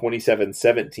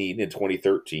 27-17 in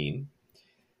 2013,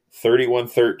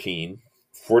 31-13,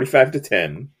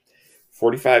 45-10,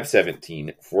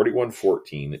 45-17,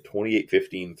 41-14,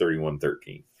 28-15,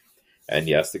 31-13. And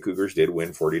yes, the Cougars did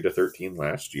win 40-13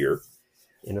 last year.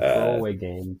 In a throwaway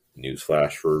game.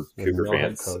 Newsflash for Cougar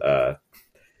fans.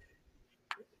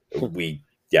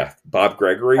 Bob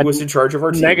Gregory was in charge of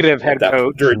our team. Negative head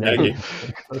coach. During that game.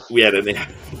 We had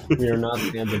we are not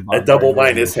a double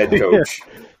minus head coach.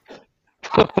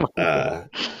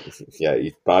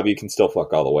 Bob, you can still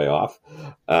fuck all the way off.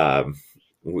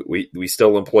 We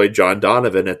still employed John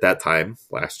Donovan at that time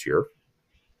last year.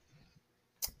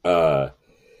 I'm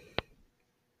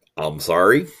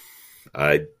sorry.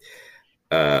 I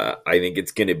think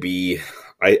it's going to be.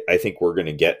 I think we're going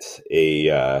to get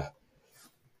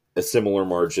a similar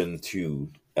margin to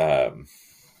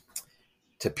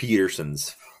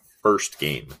Peterson's first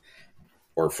game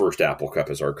or first Apple Cup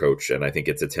as our coach, and I think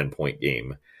it's a 10-point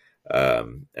game.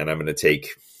 And I'm going to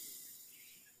take.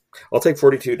 I'll take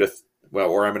 42 to.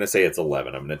 Or I'm going to say it's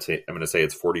 11. I'm going to say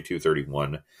it's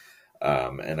 42-31.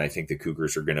 And I think the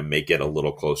Cougars are going to make it a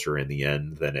little closer in the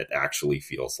end than it actually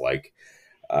feels like.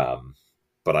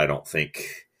 But I don't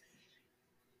think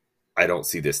I don't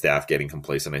see the staff getting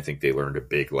complacent. I think they learned a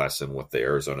big lesson with the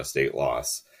Arizona State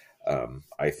loss.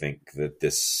 I think that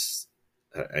this,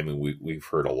 I mean, we've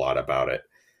heard a lot about it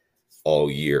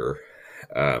all year.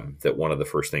 That one of the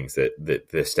first things that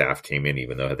the staff came in,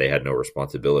 even though they had no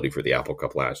responsibility for the Apple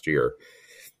Cup last year,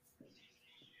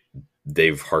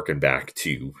 they've harkened back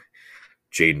to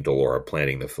Jayden de Laura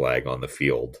planting the flag on the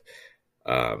field.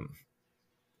 And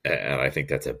I think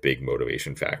that's a big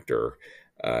motivation factor.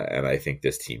 And I think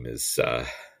this team is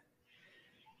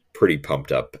pretty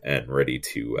pumped up and ready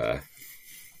to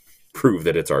prove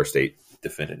that it's our state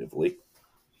definitively.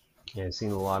 Yeah, I've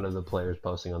seen a lot of the players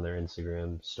posting on their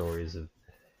Instagram stories of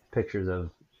pictures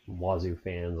of Wazoo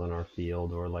fans on our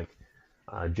field, or like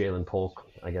Jalen Polk,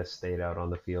 I guess, stayed out on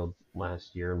the field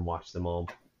last year and watched them all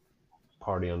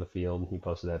party on the field. He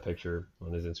posted that picture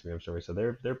on his Instagram story, so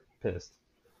they're pissed,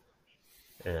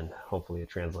 and hopefully it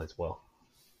translates well.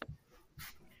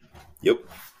 Yep.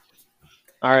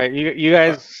 All right, you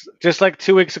guys, just like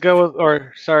 3 weeks ago with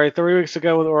Oregon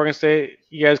State,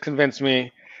 you guys convinced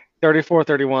me.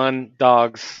 34-31,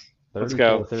 Dogs. Let's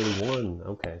go. 34-31,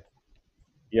 okay.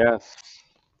 Yes.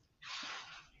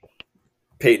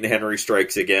 Peyton Henry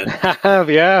strikes again.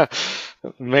 Yeah,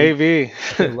 maybe.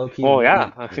 Low-key, well,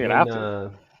 yeah.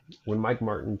 When Mike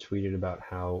Martin tweeted about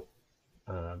how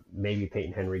maybe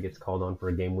Peyton Henry gets called on for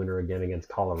a game winner again against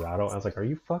Colorado, I was like, are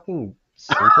you fucking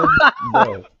stupid?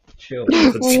 Bro, chill.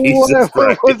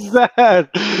 What was that?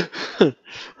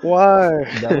 Why?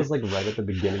 That was like right at the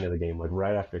beginning of the game, like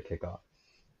right after kickoff.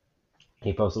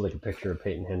 He posted like a picture of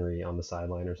Peyton Henry on the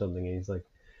sideline or something, and he's like,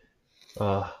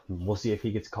 we'll see if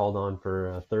he gets called on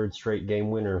for a third straight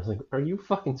game winner. I was like, are you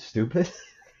fucking stupid?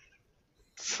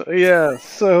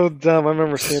 So dumb. I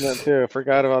remember seeing that too. I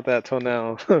forgot about that till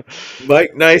now.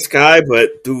 Mike, nice guy,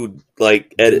 but dude,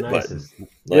 like, edit button.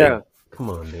 Like, yeah.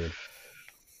 Come on, dude.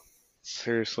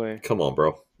 Seriously. Come on,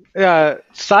 bro. Yeah.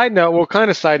 Side note.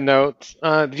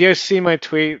 Did you guys see my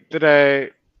tweet that I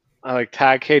like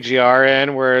tag KGR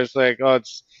in, where it's like, oh,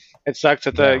 it sucks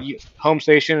that the home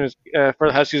station is for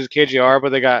the Huskies is KGR, but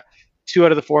they got 2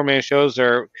 out of the 4 main shows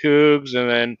are Cougs, and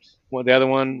then the other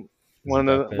one of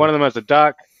them has a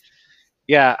duck.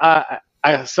 Yeah,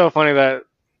 it's so funny that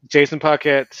Jason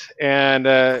Puckett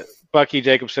and Bucky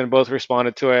Jacobson both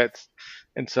responded to it,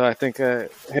 and so I think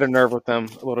hit a nerve with them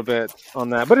a little bit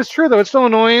on that. But it's true though; it's so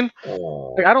annoying.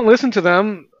 Like, I don't listen to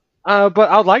them, but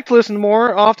I'd like to listen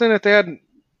more often if they had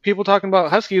people talking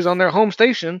about Huskies on their home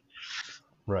station.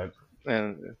 Right.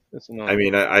 And it's annoying. I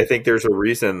mean, I think there's a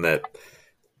reason that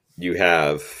you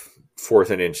have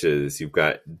 4th and Inches. You've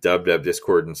got Dub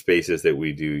Discord and Spaces that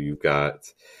we do. You've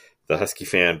got the Husky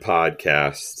Fan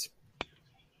podcast.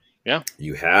 Yeah.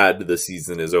 You had The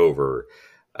Season Is Over.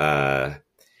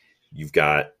 You've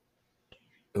got,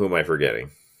 who am I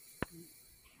forgetting?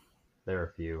 There are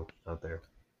a few out there.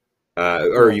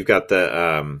 Or you've got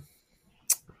the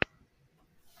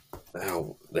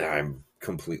I'm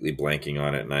completely blanking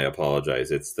on it, and I apologize.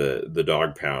 It's the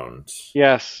Dog Pound.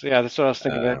 Yes, yeah, that's what I was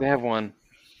thinking. They have one,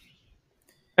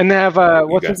 and they have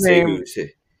what's his name?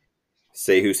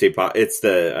 Say Pop. It's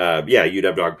the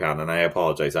UW Dog Pound, and I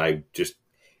apologize.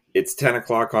 It's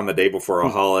 10:00 on the day before a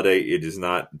holiday. It is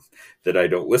not that I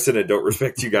don't listen and don't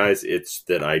respect you guys. It's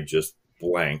that I just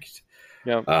blanked.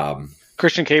 Yeah.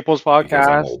 Christian Capel's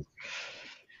podcast.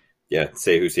 Yeah,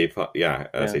 Say Who Say Pod. Yeah,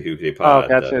 Say Who Say Pod. Oh,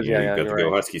 that's it. You've got the right.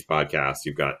 Go Huskies podcast.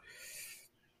 You've got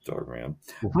Dogman.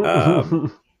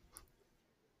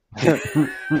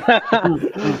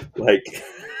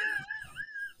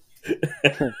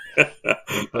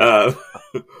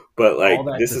 But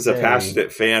like, this is a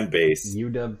passionate fan base.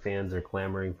 UW fans are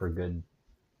clamoring for good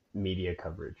media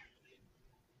coverage.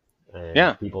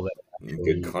 And people that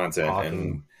good content,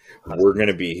 and we're going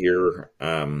to be here.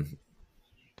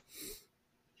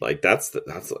 Like that's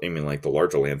I mean, like the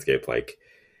larger landscape. Like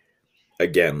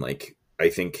again, like I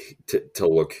think to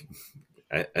look.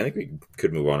 I think we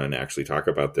could move on and actually talk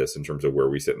about this in terms of where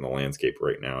we sit in the landscape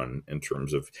right now, and in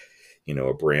terms of,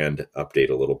 a brand update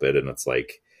a little bit. And it's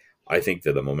like, I think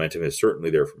that the momentum is certainly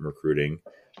there from recruiting.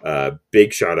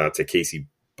 Big shout out to Casey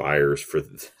Byers for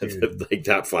like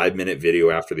that 5-minute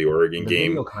video after the Oregon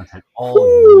game. Video content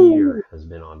all year has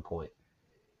been on point.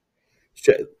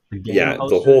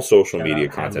 The whole social media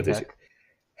content is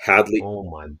Hadley. Oh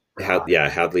my God.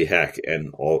 Hadley Heck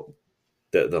and all.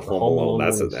 The Home Alone,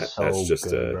 that's just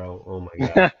good, bro. Oh my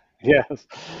God. Yes.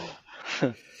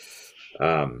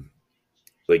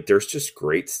 Like there's just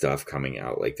great stuff coming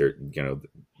out. Like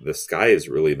the sky is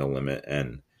really the limit,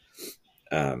 and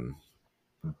fans,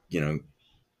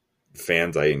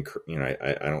 I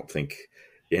don't think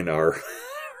in our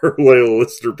loyal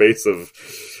listener base of,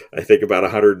 I think, about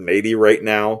 180 right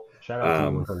now. Shout out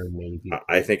to 180 people.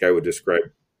 I think I would describe.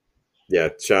 Yeah,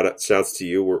 shouts to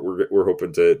you. We're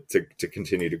hoping to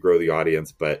continue to grow the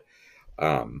audience, but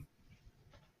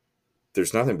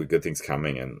there's nothing but good things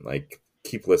coming, and like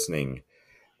keep listening.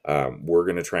 We're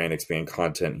going to try and expand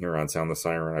content here on Sound the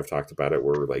Siren. I've talked about it.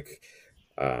 We're like,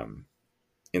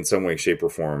 in some way, shape, or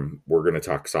form, we're going to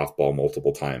talk softball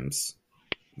multiple times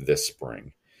this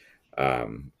spring.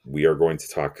 We are going to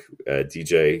talk,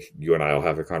 DJ, you and I will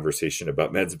have a conversation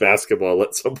about men's basketball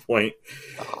at some point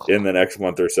in the next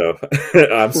month or so.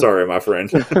 I'm sorry, my friend.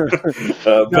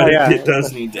 It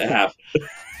does need to happen.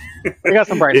 We got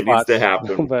some bright spots. It needs to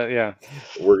happen. But yeah.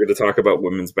 We're going to talk about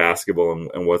women's basketball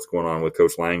and what's going on with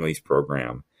Coach Langley's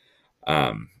program.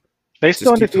 They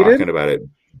still just keep undefeated? talking about it.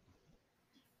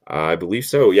 I believe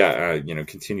so. Yeah.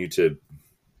 Continue to.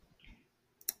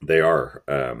 They are.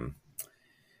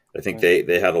 I think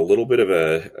they had a little bit of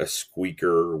a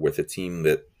squeaker with a team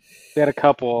that they had a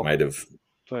couple might have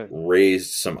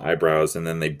raised some eyebrows, and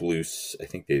then they blew. I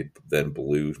think they then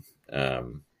blew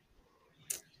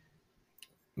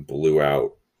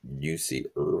out UC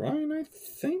Irvine. I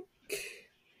think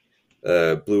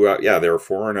blew out. Yeah, they were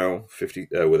 4-0, 50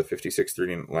 with a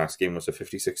 56-30. Last game was a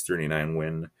 56-39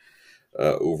 win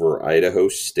over Idaho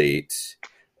State.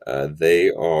 They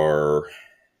are.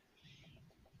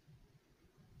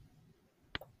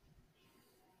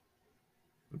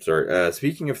 I'm sorry.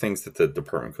 Speaking of things that the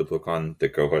department could look on, the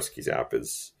Go Huskies app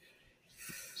is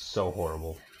so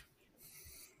horrible.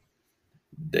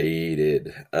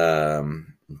 Dated.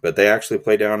 But they actually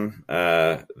play down.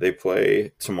 They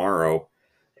play tomorrow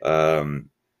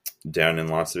down in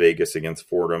Las Vegas against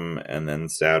Fordham, and then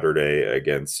Saturday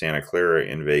against Santa Clara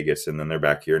in Vegas, and then they're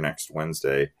back here next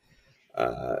Wednesday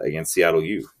against Seattle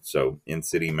U. So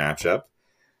in-city matchup.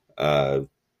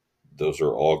 Those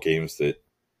are all games that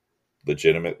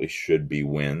legitimately should be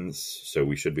wins. So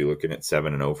we should be looking at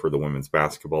 7-0 for the women's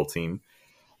basketball team.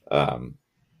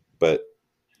 But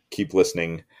keep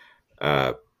listening.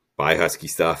 Buy Husky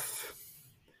stuff.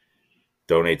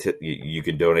 Donate to, you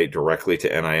can donate directly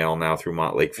to NIL now through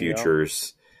Montlake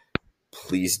Futures. Yeah.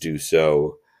 Please do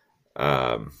so.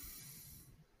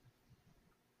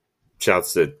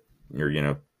 Shouts to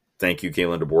thank you,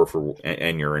 Kalen DeBoer,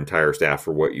 and your entire staff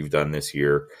for what you've done this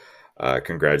year.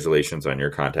 Congratulations on your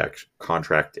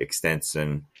contract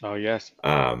extension. Oh yes,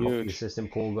 the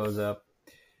assistant pool goes up.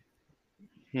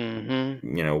 Mm-hmm.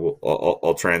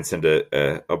 I'll try and send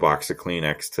a box of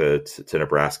Kleenex to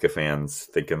Nebraska fans,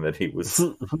 thinking that he was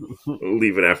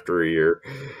leaving after a year.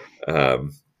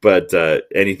 But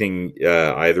anything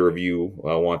either of you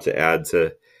want to add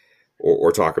to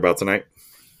or talk about tonight?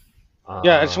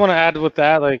 Yeah, I just want to add with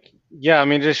that,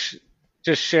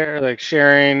 just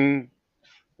sharing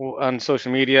on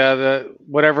social media,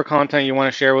 whatever content you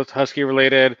want to share with Husky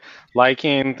related,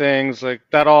 liking things like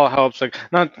that, all helps. Like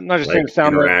not just saying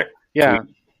Sound not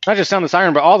just Sound the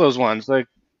Siren, but all those ones. Like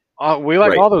we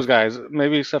like all those guys,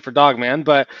 maybe except for Dogman,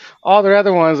 but all the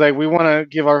other ones, like we want to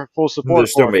give our full support.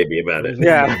 There's still maybe about it.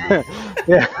 Yeah,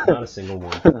 yeah. Not a single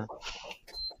one.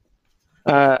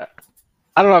 I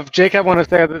don't know if Jacob want to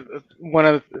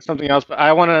say something else, but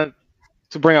I want to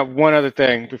bring up one other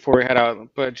thing before we head out.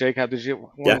 But Jacob, did you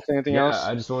want to say anything else?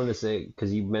 I just wanted to say,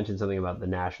 because you mentioned something about the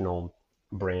national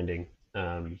branding.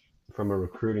 From a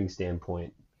recruiting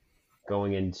standpoint,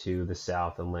 going into the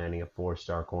South and landing a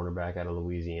 4-star cornerback out of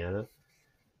Louisiana,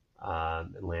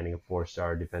 and landing a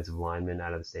 4-star defensive lineman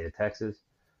out of the state of Texas,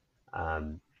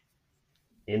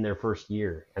 in their first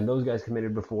year. And those guys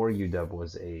committed before UW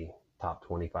was a top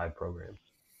 25 program.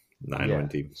 9-win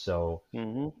team. So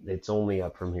it's only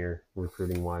up from here,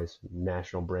 recruiting wise,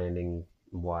 national branding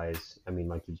wise. I mean,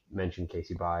 like you mentioned,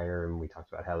 Casey Byer, and we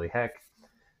talked about Hallie Heck,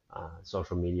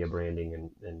 social media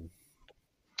branding, and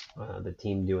the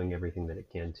team doing everything that it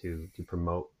can to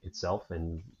promote itself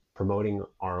and promoting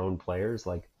our own players,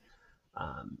 like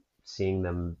seeing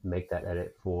them make that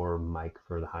edit for Mike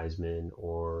for the Heisman,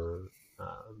 or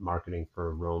marketing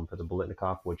for Rome for the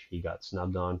Biletnikoff, which he got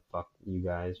snubbed on. Fuck you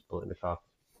guys, Biletnikoff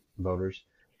voters.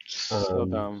 So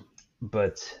dumb.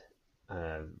 But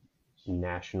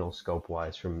national scope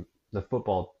wise, from the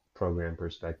football program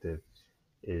perspective,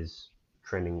 is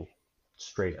trending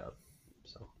straight up.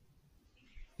 So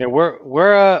yeah,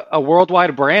 we're a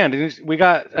worldwide brand. We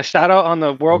got a shout out on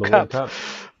the World Cup.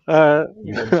 I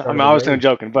was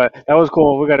joking, but that was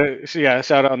cool. We got a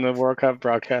shout out on the World Cup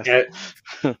broadcast.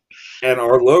 And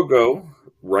our logo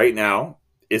right now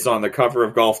is on the cover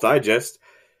of Golf Digest.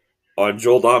 on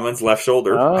Joel Dahman's left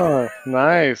shoulder. Oh,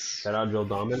 nice. Shout out Joel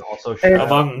Dahman. Also,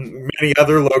 among many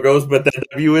other logos, but the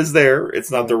W is there. It's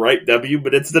not the right W,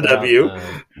 but it's the W.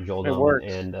 Joel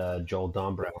Dahman and Joel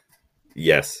Dombrow.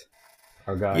 Yes.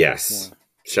 Our guy. Yes. Yeah.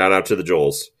 Shout out to the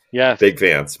Joels. Yes. Big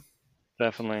fans.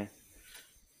 Definitely.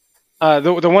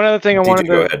 The one other thing I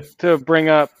wanted to bring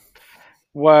up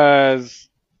was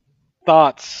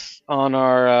thoughts on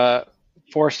our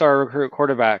 4-star recruit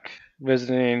quarterback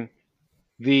visiting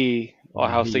the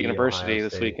Ohio State University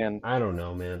this weekend. I don't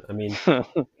know, man. I mean,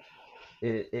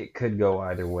 it could go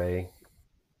either way,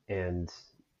 and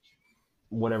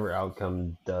whatever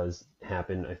outcome does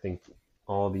happen, I think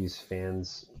all these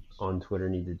fans on Twitter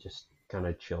need to just kind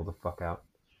of chill the fuck out.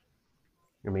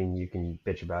 I mean, you can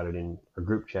bitch about it in our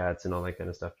group chats and all that kind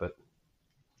of stuff, but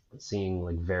seeing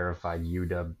like verified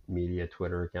UW media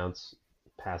Twitter accounts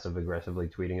passive aggressively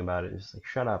tweeting about it, it's just like,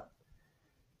 shut up.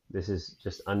 This is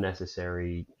just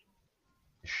unnecessary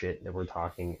shit that we're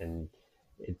talking, and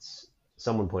it's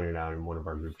someone pointed out in one of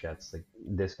our group chats, like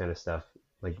this kind of stuff,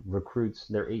 like recruits,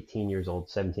 they're 18 years old,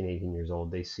 17, 18 years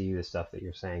old, they see the stuff that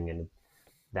you're saying, and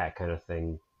that kind of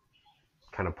thing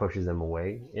kind of pushes them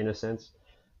away in a sense.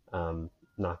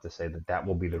 Not to say that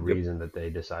will be the reason that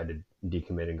they decide to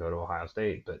decommit and go to Ohio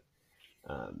State, but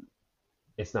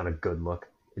it's not a good look.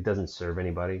 It doesn't serve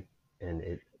anybody, and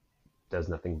it does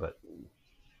nothing but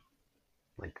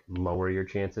like lower your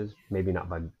chances. Maybe not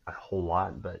by a whole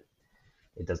lot, but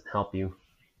it doesn't help you.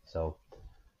 So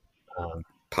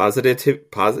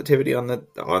positivity on the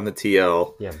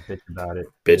TL. Yeah, bitch about it.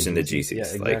 Bitch in the GCs.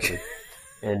 Yeah, exactly.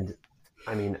 And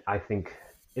I mean, I think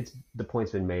the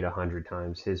point's been made 100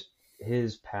 times.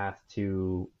 His path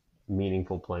to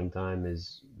meaningful playing time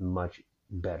is much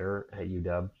better at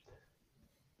UW.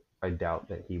 I doubt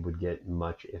that he would get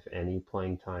much, if any,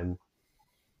 playing time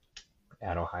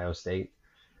at Ohio State.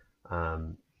 I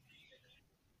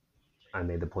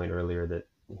made the point earlier that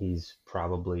he's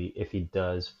probably, if he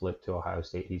does flip to Ohio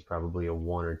State, he's probably a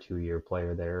 1 or 2 year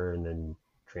player there and then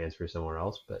transfer somewhere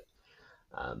else. But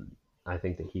I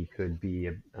think that he could be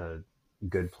a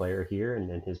good player here, and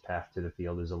then his path to the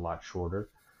field is a lot shorter.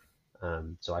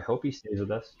 So I hope he stays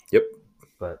with us. Yep.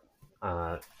 But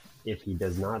if he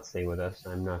does not stay with us,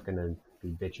 I'm not going to be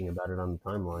bitching about it on the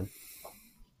timeline.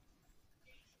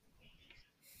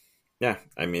 Yeah,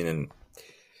 I mean, and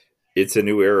it's a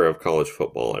new era of college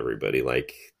football, everybody.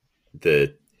 Like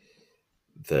the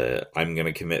I'm going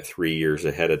to commit 3 years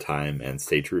ahead of time and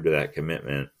stay true to that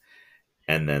commitment.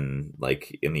 And then,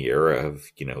 like in the era of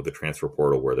the transfer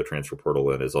portal, where the transfer portal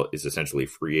is essentially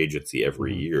free agency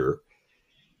every year,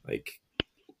 like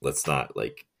let's not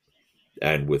like.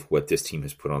 And with what this team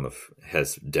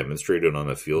has demonstrated on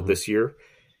the field this year,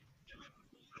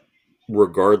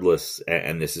 regardless,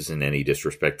 and this isn't any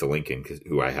disrespect to Lincoln,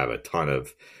 who I have a ton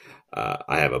of,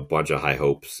 I have a bunch of high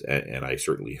hopes, and I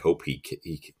certainly hope he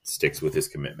sticks with his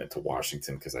commitment to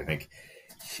Washington, because I think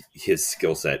his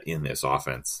skill set in this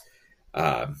offense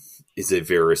is a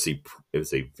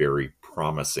very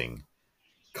promising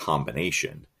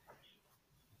combination.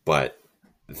 But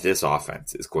this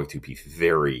offense is going to be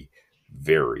very,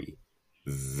 very,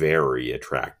 very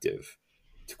attractive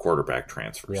to quarterback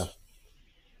transfers. Yeah.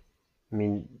 I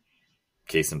mean,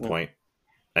 case in point.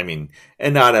 I mean,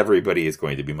 and not everybody is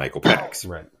going to be Michael Penix.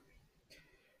 Right.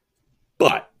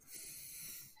 But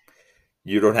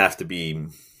you don't have to be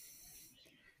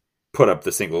put up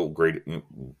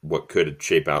what could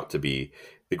shape out to be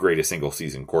the greatest single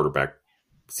season quarterback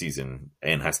season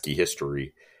in Husky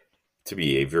history to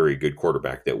be a very good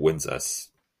quarterback that wins us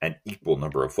an equal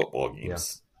number of football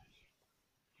games,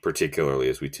 particularly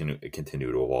as we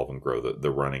continue to evolve and grow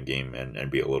the running game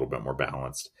and be a little bit more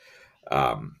balanced.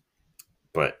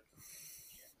 But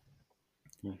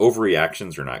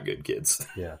overreactions are not good, kids.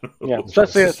 Yeah,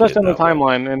 especially on the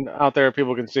timeline and out there,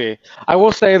 people can see. I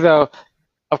will say though,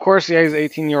 of course, he's an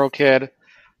 18-year-old kid,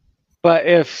 but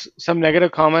if some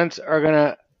negative comments are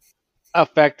gonna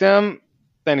affect him,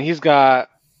 then he's got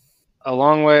a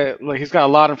long way. Like he's got a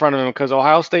lot in front of him, because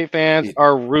Ohio State fans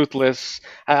are ruthless.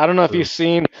 I don't know if you've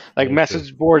seen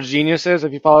message board geniuses.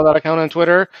 If you follow that account on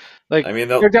Twitter, like I mean,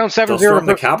 they're down 7-0. They'll storm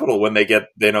the Capitol when they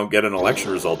don't get an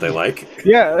election result they like.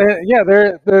 They'll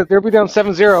be down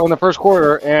 7-0 in the first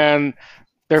quarter, and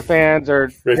their fans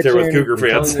are right there with Cougar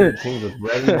fans. Teams with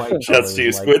red and white Shouts to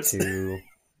you, Squits. To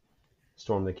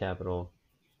storm the Capitol.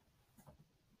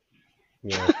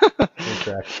 Yeah,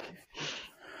 exactly.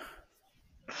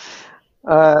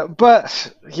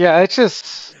 But yeah, that's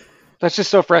just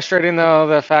so frustrating though,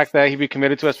 the fact that he'd be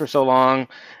committed to us for so long,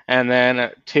 and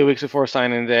then 2 weeks before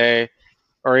signing day,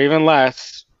 or even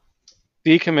less,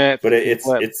 decommit. But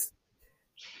it's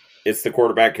it's the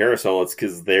quarterback carousel. It's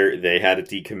because they had a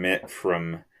decommit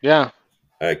from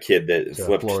a kid that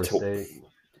flipped to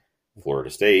Florida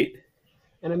State.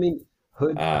 And I mean,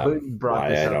 Hood brought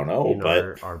this up in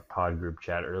our pod group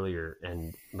chat earlier,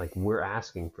 and like, we're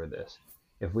asking for this.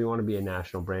 If we want to be a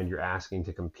national brand, you're asking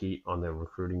to compete on the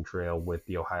recruiting trail with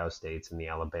the Ohio States and the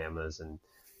Alabamas and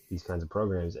these kinds of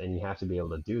programs, and you have to be able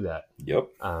to do that. Yep.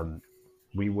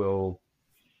 We will.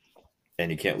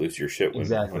 And you can't lose your shit when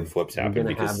flips happen,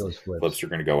 because flips are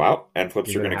going to go out and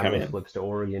flips are going to come in. Flips to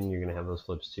Oregon, you're going to have those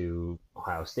flips to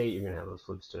Ohio State, you're going to have those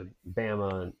flips to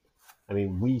Bama. I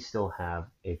mean, we still have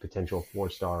a potential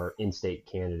 4-star in-state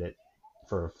candidate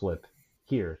for a flip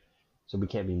here. So we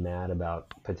can't be mad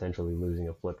about potentially losing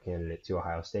a flip candidate to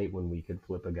Ohio State when we could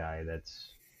flip a guy that's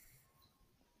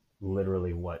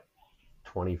literally,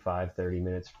 25, 30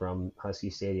 minutes from Husky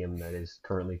Stadium that is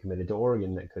currently committed to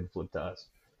Oregon that could flip to us.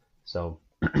 So,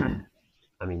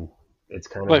 I mean, it's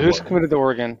kind of... But who's committed to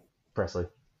Oregon? Presley.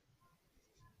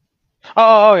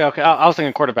 Oh, yeah, okay. I was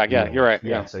thinking quarterback. Yeah, you're right.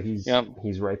 Yeah. So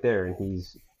he's right there, and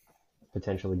he's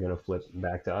potentially going to flip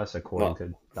back to us according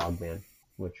to Dogman,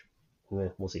 which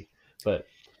we'll see. But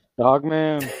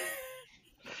Dogman.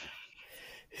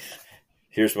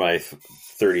 Here's my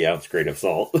 30-ounce grain of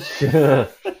salt.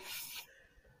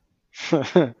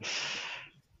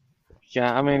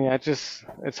 Yeah, I mean, it's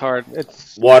hard.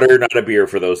 It's water, not a beer,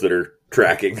 for those that are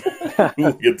tracking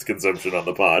Hooligan's consumption on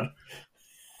the pod.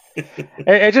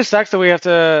 It just sucks that we have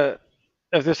to,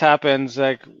 if this happens,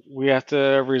 like, we have to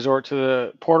resort to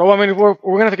the portal. I mean, we're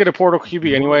gonna have to get a portal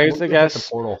QB anyways, I guess.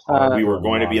 We were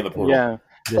going to be in the portal.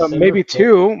 Yeah, maybe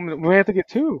 2. We may have to get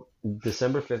 2.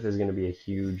 December 5th is going to be a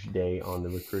huge day on the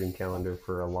recruiting calendar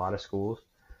for a lot of schools,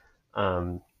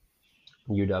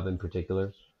 UW in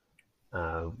particular,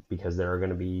 because there are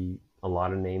going to be a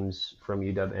lot of names from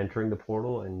UW entering the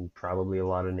portal, and probably a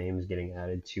lot of names getting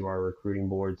added to our recruiting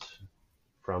boards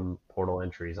from portal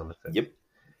entries on the 5th. Yep.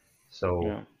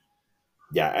 So,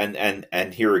 yeah,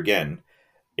 and here again,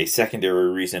 a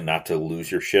secondary reason not to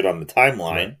lose your shit on the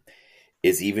timeline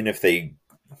is, even if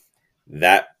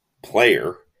that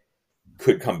player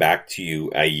could come back to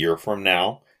you a year from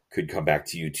now, could come back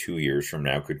to you 2 years from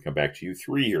now, could come back to you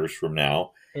 3 years from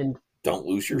now, and don't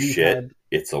lose your shit.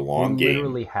 It's a long game. We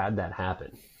literally had that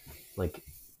happen. Like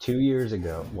 2 years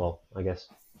ago, well, I guess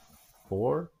 3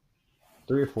 or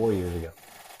 4 years ago,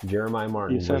 Jeremiah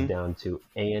Martin was down to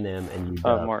A&M and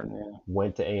UW.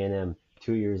 Went to A&M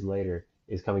 2 years later,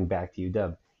 is coming back to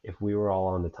UW. If we were all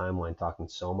on the timeline talking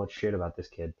so much shit about this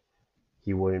kid,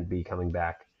 he wouldn't be coming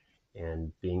back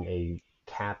and being a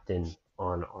captain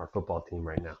on our football team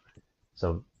right now.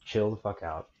 So chill the fuck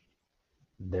out.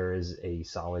 There is a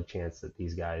solid chance that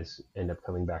these guys end up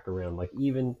coming back around. Like,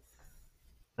 even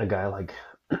a guy like,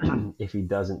 if he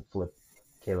doesn't flip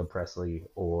Caleb Presley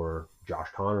or Josh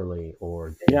Connerly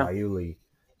or Dan Iuli,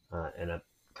 end up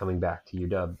coming back to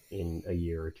UW in a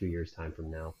year or 2 years' time from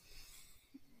now,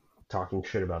 talking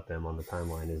shit about them on the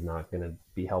timeline is not going to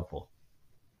be helpful.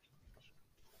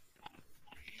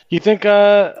 You think,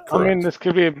 I mean, this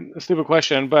could be a stupid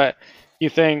question, but you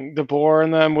think DeBoer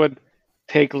and them would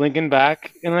take Lincoln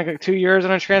back in like 2 years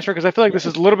on a transfer? Because I feel like this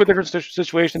is a little bit different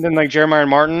situation than like Jeremiah and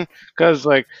Martin, because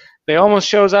like they almost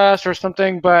chose us or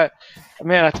something. But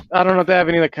man, I don't know if they have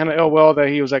any like kind of ill will that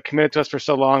he was like committed to us for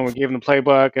so long. We gave him the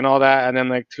playbook and all that, and then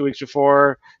like 2 weeks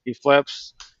before he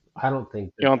flips. I don't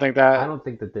think you don't think that. I don't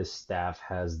think that this staff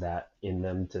has that in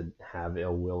them to have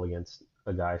ill will against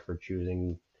a guy for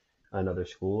choosing another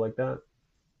school like that,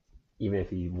 even if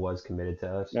he was committed to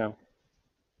us. Yeah.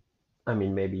 I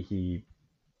mean, maybe he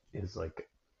is like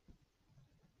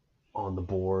on the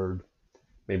board.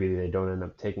 Maybe they don't end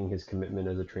up taking his commitment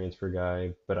as a transfer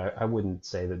guy, but I wouldn't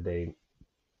say that they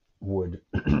would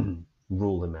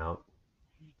rule him out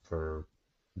for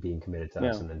being committed to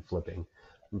us and then flipping.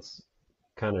 It's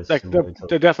kind of like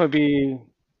they'll definitely be.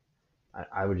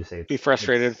 I would just say be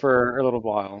frustrated for a little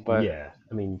while, but yeah,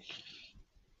 I mean,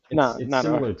 not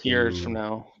years from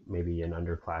now. Maybe an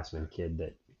underclassman kid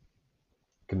that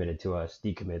committed to us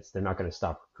decommits. They're not going to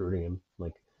stop recruiting him.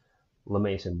 Like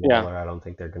LeMason Waller, I don't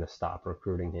think they're going to stop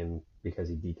recruiting him because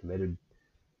he decommitted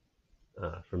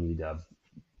from UW.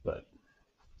 But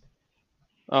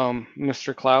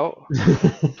Mr. Clout.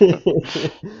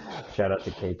 Shout out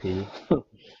to KP.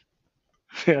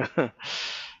 Yeah.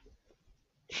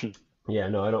 Yeah,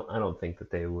 no, I don't think that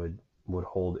they would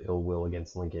hold ill will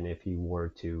against Lincoln if he were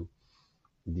to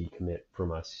decommit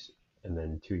from us and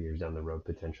then 2 years down the road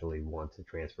potentially want to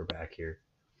transfer back here.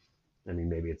 I mean,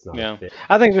 maybe it's not a fit.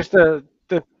 I think just the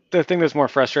thing that's more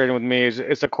frustrating with me is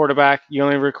it's a quarterback. You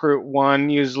only recruit one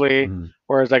usually,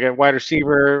 whereas like a wide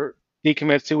receiver,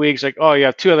 decommits 2 weeks, like, oh, you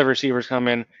have 2 other receivers come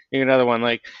in, you get another one.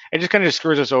 Like, it just kind of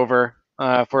screws us over for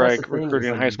That's like the thing,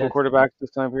 recruiting is, high school quarterbacks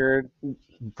this time period.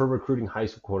 For recruiting high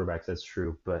school quarterbacks, that's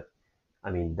true. But I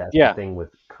mean, that's Yeah. the thing with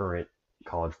current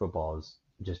college football, is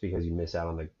just because you miss out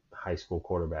on the high school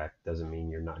quarterback doesn't mean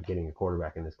you're not getting a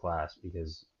quarterback in this class,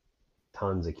 because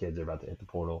tons of kids are about to hit the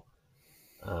portal.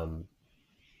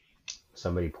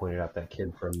 Somebody pointed out that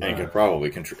kid from and could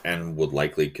probably and would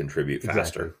likely contribute faster.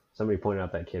 Exactly. Somebody pointed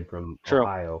out that kid from True.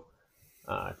 Ohio.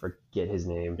 I forget his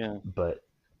name, Yeah. but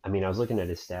I mean, I was looking at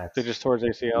his stats. They just tore his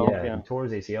ACL. Yeah, he tore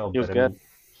his ACL. He was but good. I mean,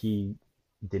 he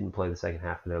didn't play the second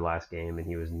half of their last game, and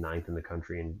he was 9th in the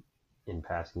country in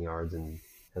passing yards and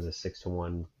has a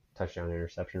 6-to-1 touchdown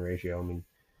interception ratio. I mean,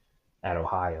 at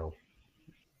Ohio,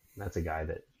 that's a guy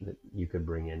that you could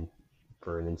bring in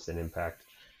for an instant impact.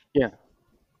 Yeah.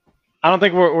 I don't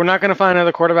think we're not going to find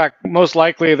another quarterback, most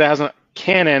likely, that has a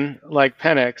cannon like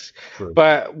Penix. True.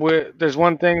 But there's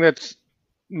one thing that's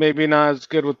maybe not as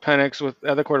good with Penix with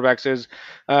other quarterbacks is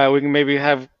we can maybe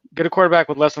get a quarterback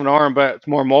with less of an arm, but it's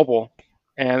more mobile,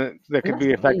 and that could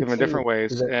be effective in different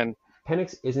ways. And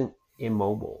Penix isn't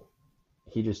immobile;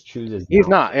 he just chooses. He's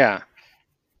not. Yeah.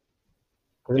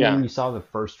 Yeah. When you saw the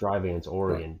first drive against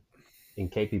Oregon,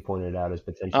 and KP pointed out as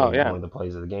potentially one of the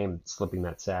plays of the game, slipping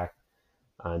that sack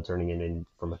and turning it in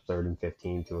from a 3rd and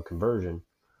 15 to a conversion.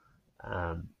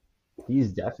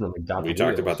 He's definitely got the wheels. We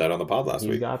talked about that on the pod last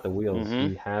week. He's got the wheels. Mm-hmm.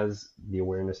 He has the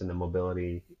awareness and the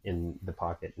mobility in the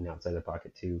pocket and outside the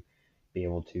pocket to be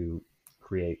able to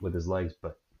create with his legs,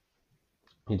 but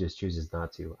he just chooses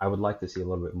not to. I would like to see a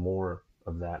little bit more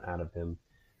of that out of him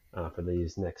for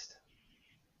these next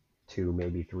 2,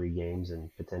 maybe 3 games,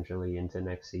 and potentially into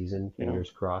next season.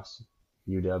 Fingers crossed.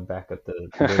 UW back up the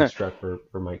big struck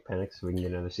for Mike Penix, so we can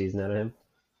get another season out of him.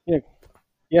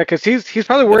 Yeah, because he's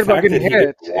probably worried about getting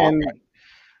hit.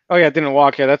 Didn't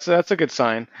walk. Yeah, that's a good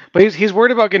sign. But he's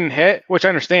worried about getting hit, which I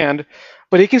understand.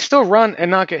 But he can still run and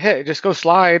not get hit. Just go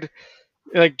slide,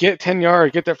 like get 10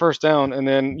 yards, get that first down, and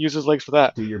then use his legs for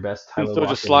that. Do your best. Tyler still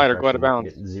just slide or go out of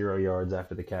bounds. Get 0 yards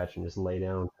after the catch and just lay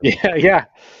down. Yeah.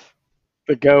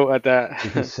 The go at that.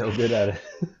 He's so good at it.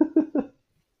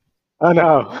 I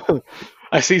know.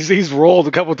 I see he's rolled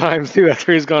a couple times too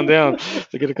after he's gone down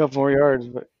to get a couple more yards,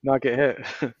 but not get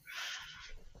hit.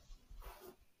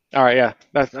 All right, yeah.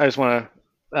 I just want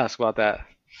to ask about that.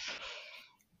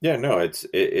 Yeah, no, it's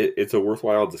a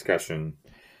worthwhile discussion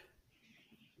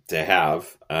to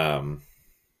have. I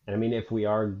mean, if we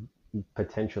are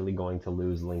potentially going to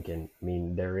lose Lincoln, I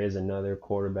mean, there is another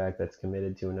quarterback that's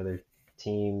committed to another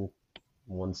team,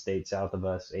 one state south of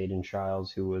us, Aiden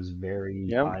Childs, who was very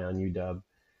high on UW,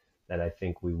 that I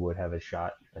think we would have a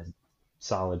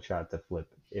solid shot to flip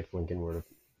if Lincoln were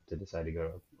to decide to go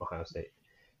to Ohio State.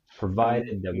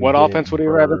 Provided that what offense would he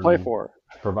rather play for?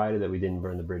 Provided that we didn't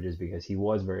burn the bridges, because he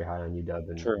was very high on UW,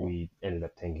 and we ended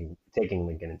up taking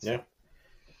Lincoln instead.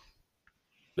 Yeah.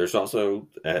 There's also,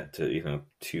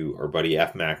 to our buddy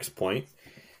F Mac's point,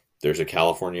 there's a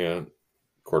California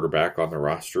quarterback on the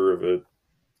roster of a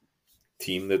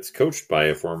team that's coached by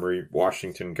a former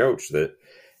Washington coach that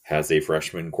has a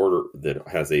freshman that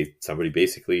has somebody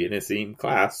basically in his same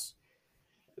class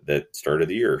that started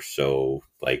the year. So,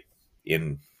 like,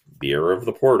 in the era of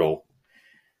the portal,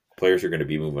 players are going to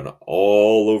be moving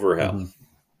all over hell. Mm-hmm.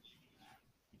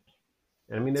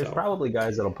 I mean, there's probably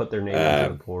guys that'll put their name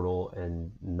into the portal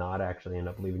and not actually end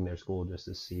up leaving their school just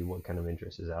to see what kind of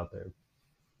interest is out there.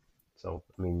 So,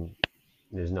 I mean,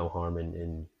 there's no harm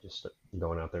in just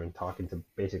going out there and talking to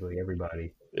basically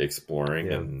everybody.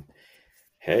 Exploring and,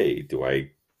 hey, do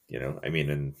I,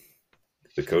 and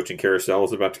the coaching carousel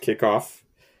is about to kick off.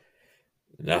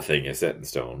 Nothing is set in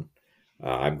stone.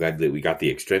 I'm glad that we got the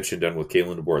extension done with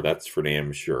Kalen DeBoer. That's for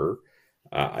damn sure.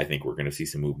 I think we're going to see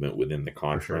some movement within the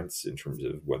conference in terms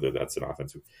of whether that's an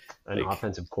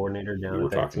offensive coordinator down. We were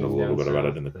talking a little bit about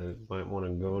it. Might want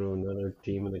to go to another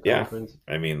team in the conference.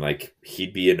 I mean, like,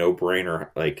 he'd be a no-brainer.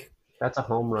 Like, that's a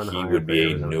home run. He would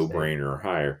be a no-brainer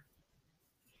hire.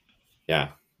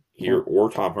 Yeah,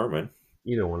 or Tom Herman.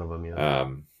 Either one of them. Yeah.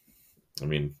 I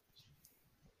mean,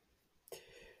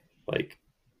 like,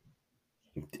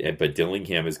 but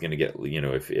Dillingham is going to get.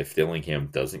 If Dillingham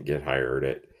doesn't get hired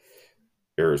at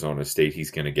Arizona State,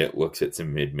 he's going to get looks at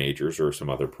some mid-majors or some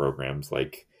other programs.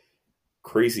 Like,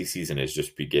 crazy season is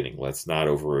just beginning. Let's not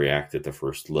overreact at the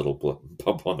first little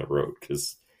bump on the road,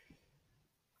 because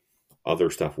other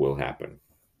stuff will happen.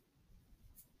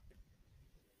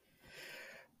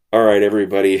 All right,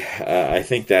 everybody. I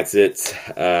think that's it.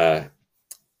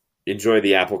 Enjoy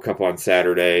the Apple Cup on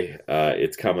Saturday.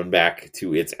 It's coming back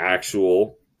to its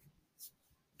actual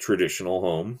traditional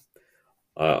home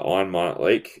on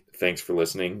Montlake. thanks for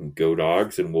listening. Go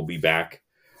Dogs, and we'll be back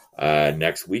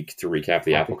next week to recap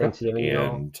the Apple Cup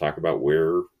and talk about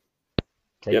where.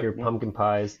 Take your pumpkin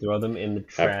pies, throw them in the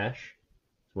trash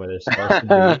where they're supposed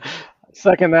to be.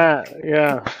 Second that,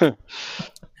 yeah.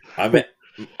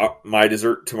 My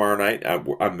dessert tomorrow night.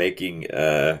 I'm making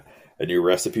a new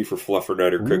recipe for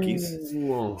Fluffernutter cookies.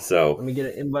 Ooh. So let me get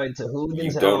an invite to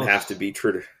Hooligan's house. You don't have to be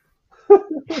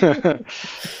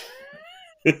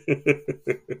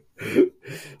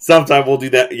Sometime we'll do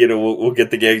that. We'll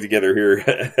get the gang together here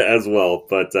as well.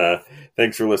 But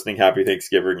thanks for listening. Happy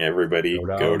Thanksgiving, everybody.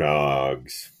 Go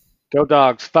Dogs. Go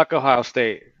Dogs. Fuck Ohio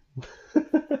State.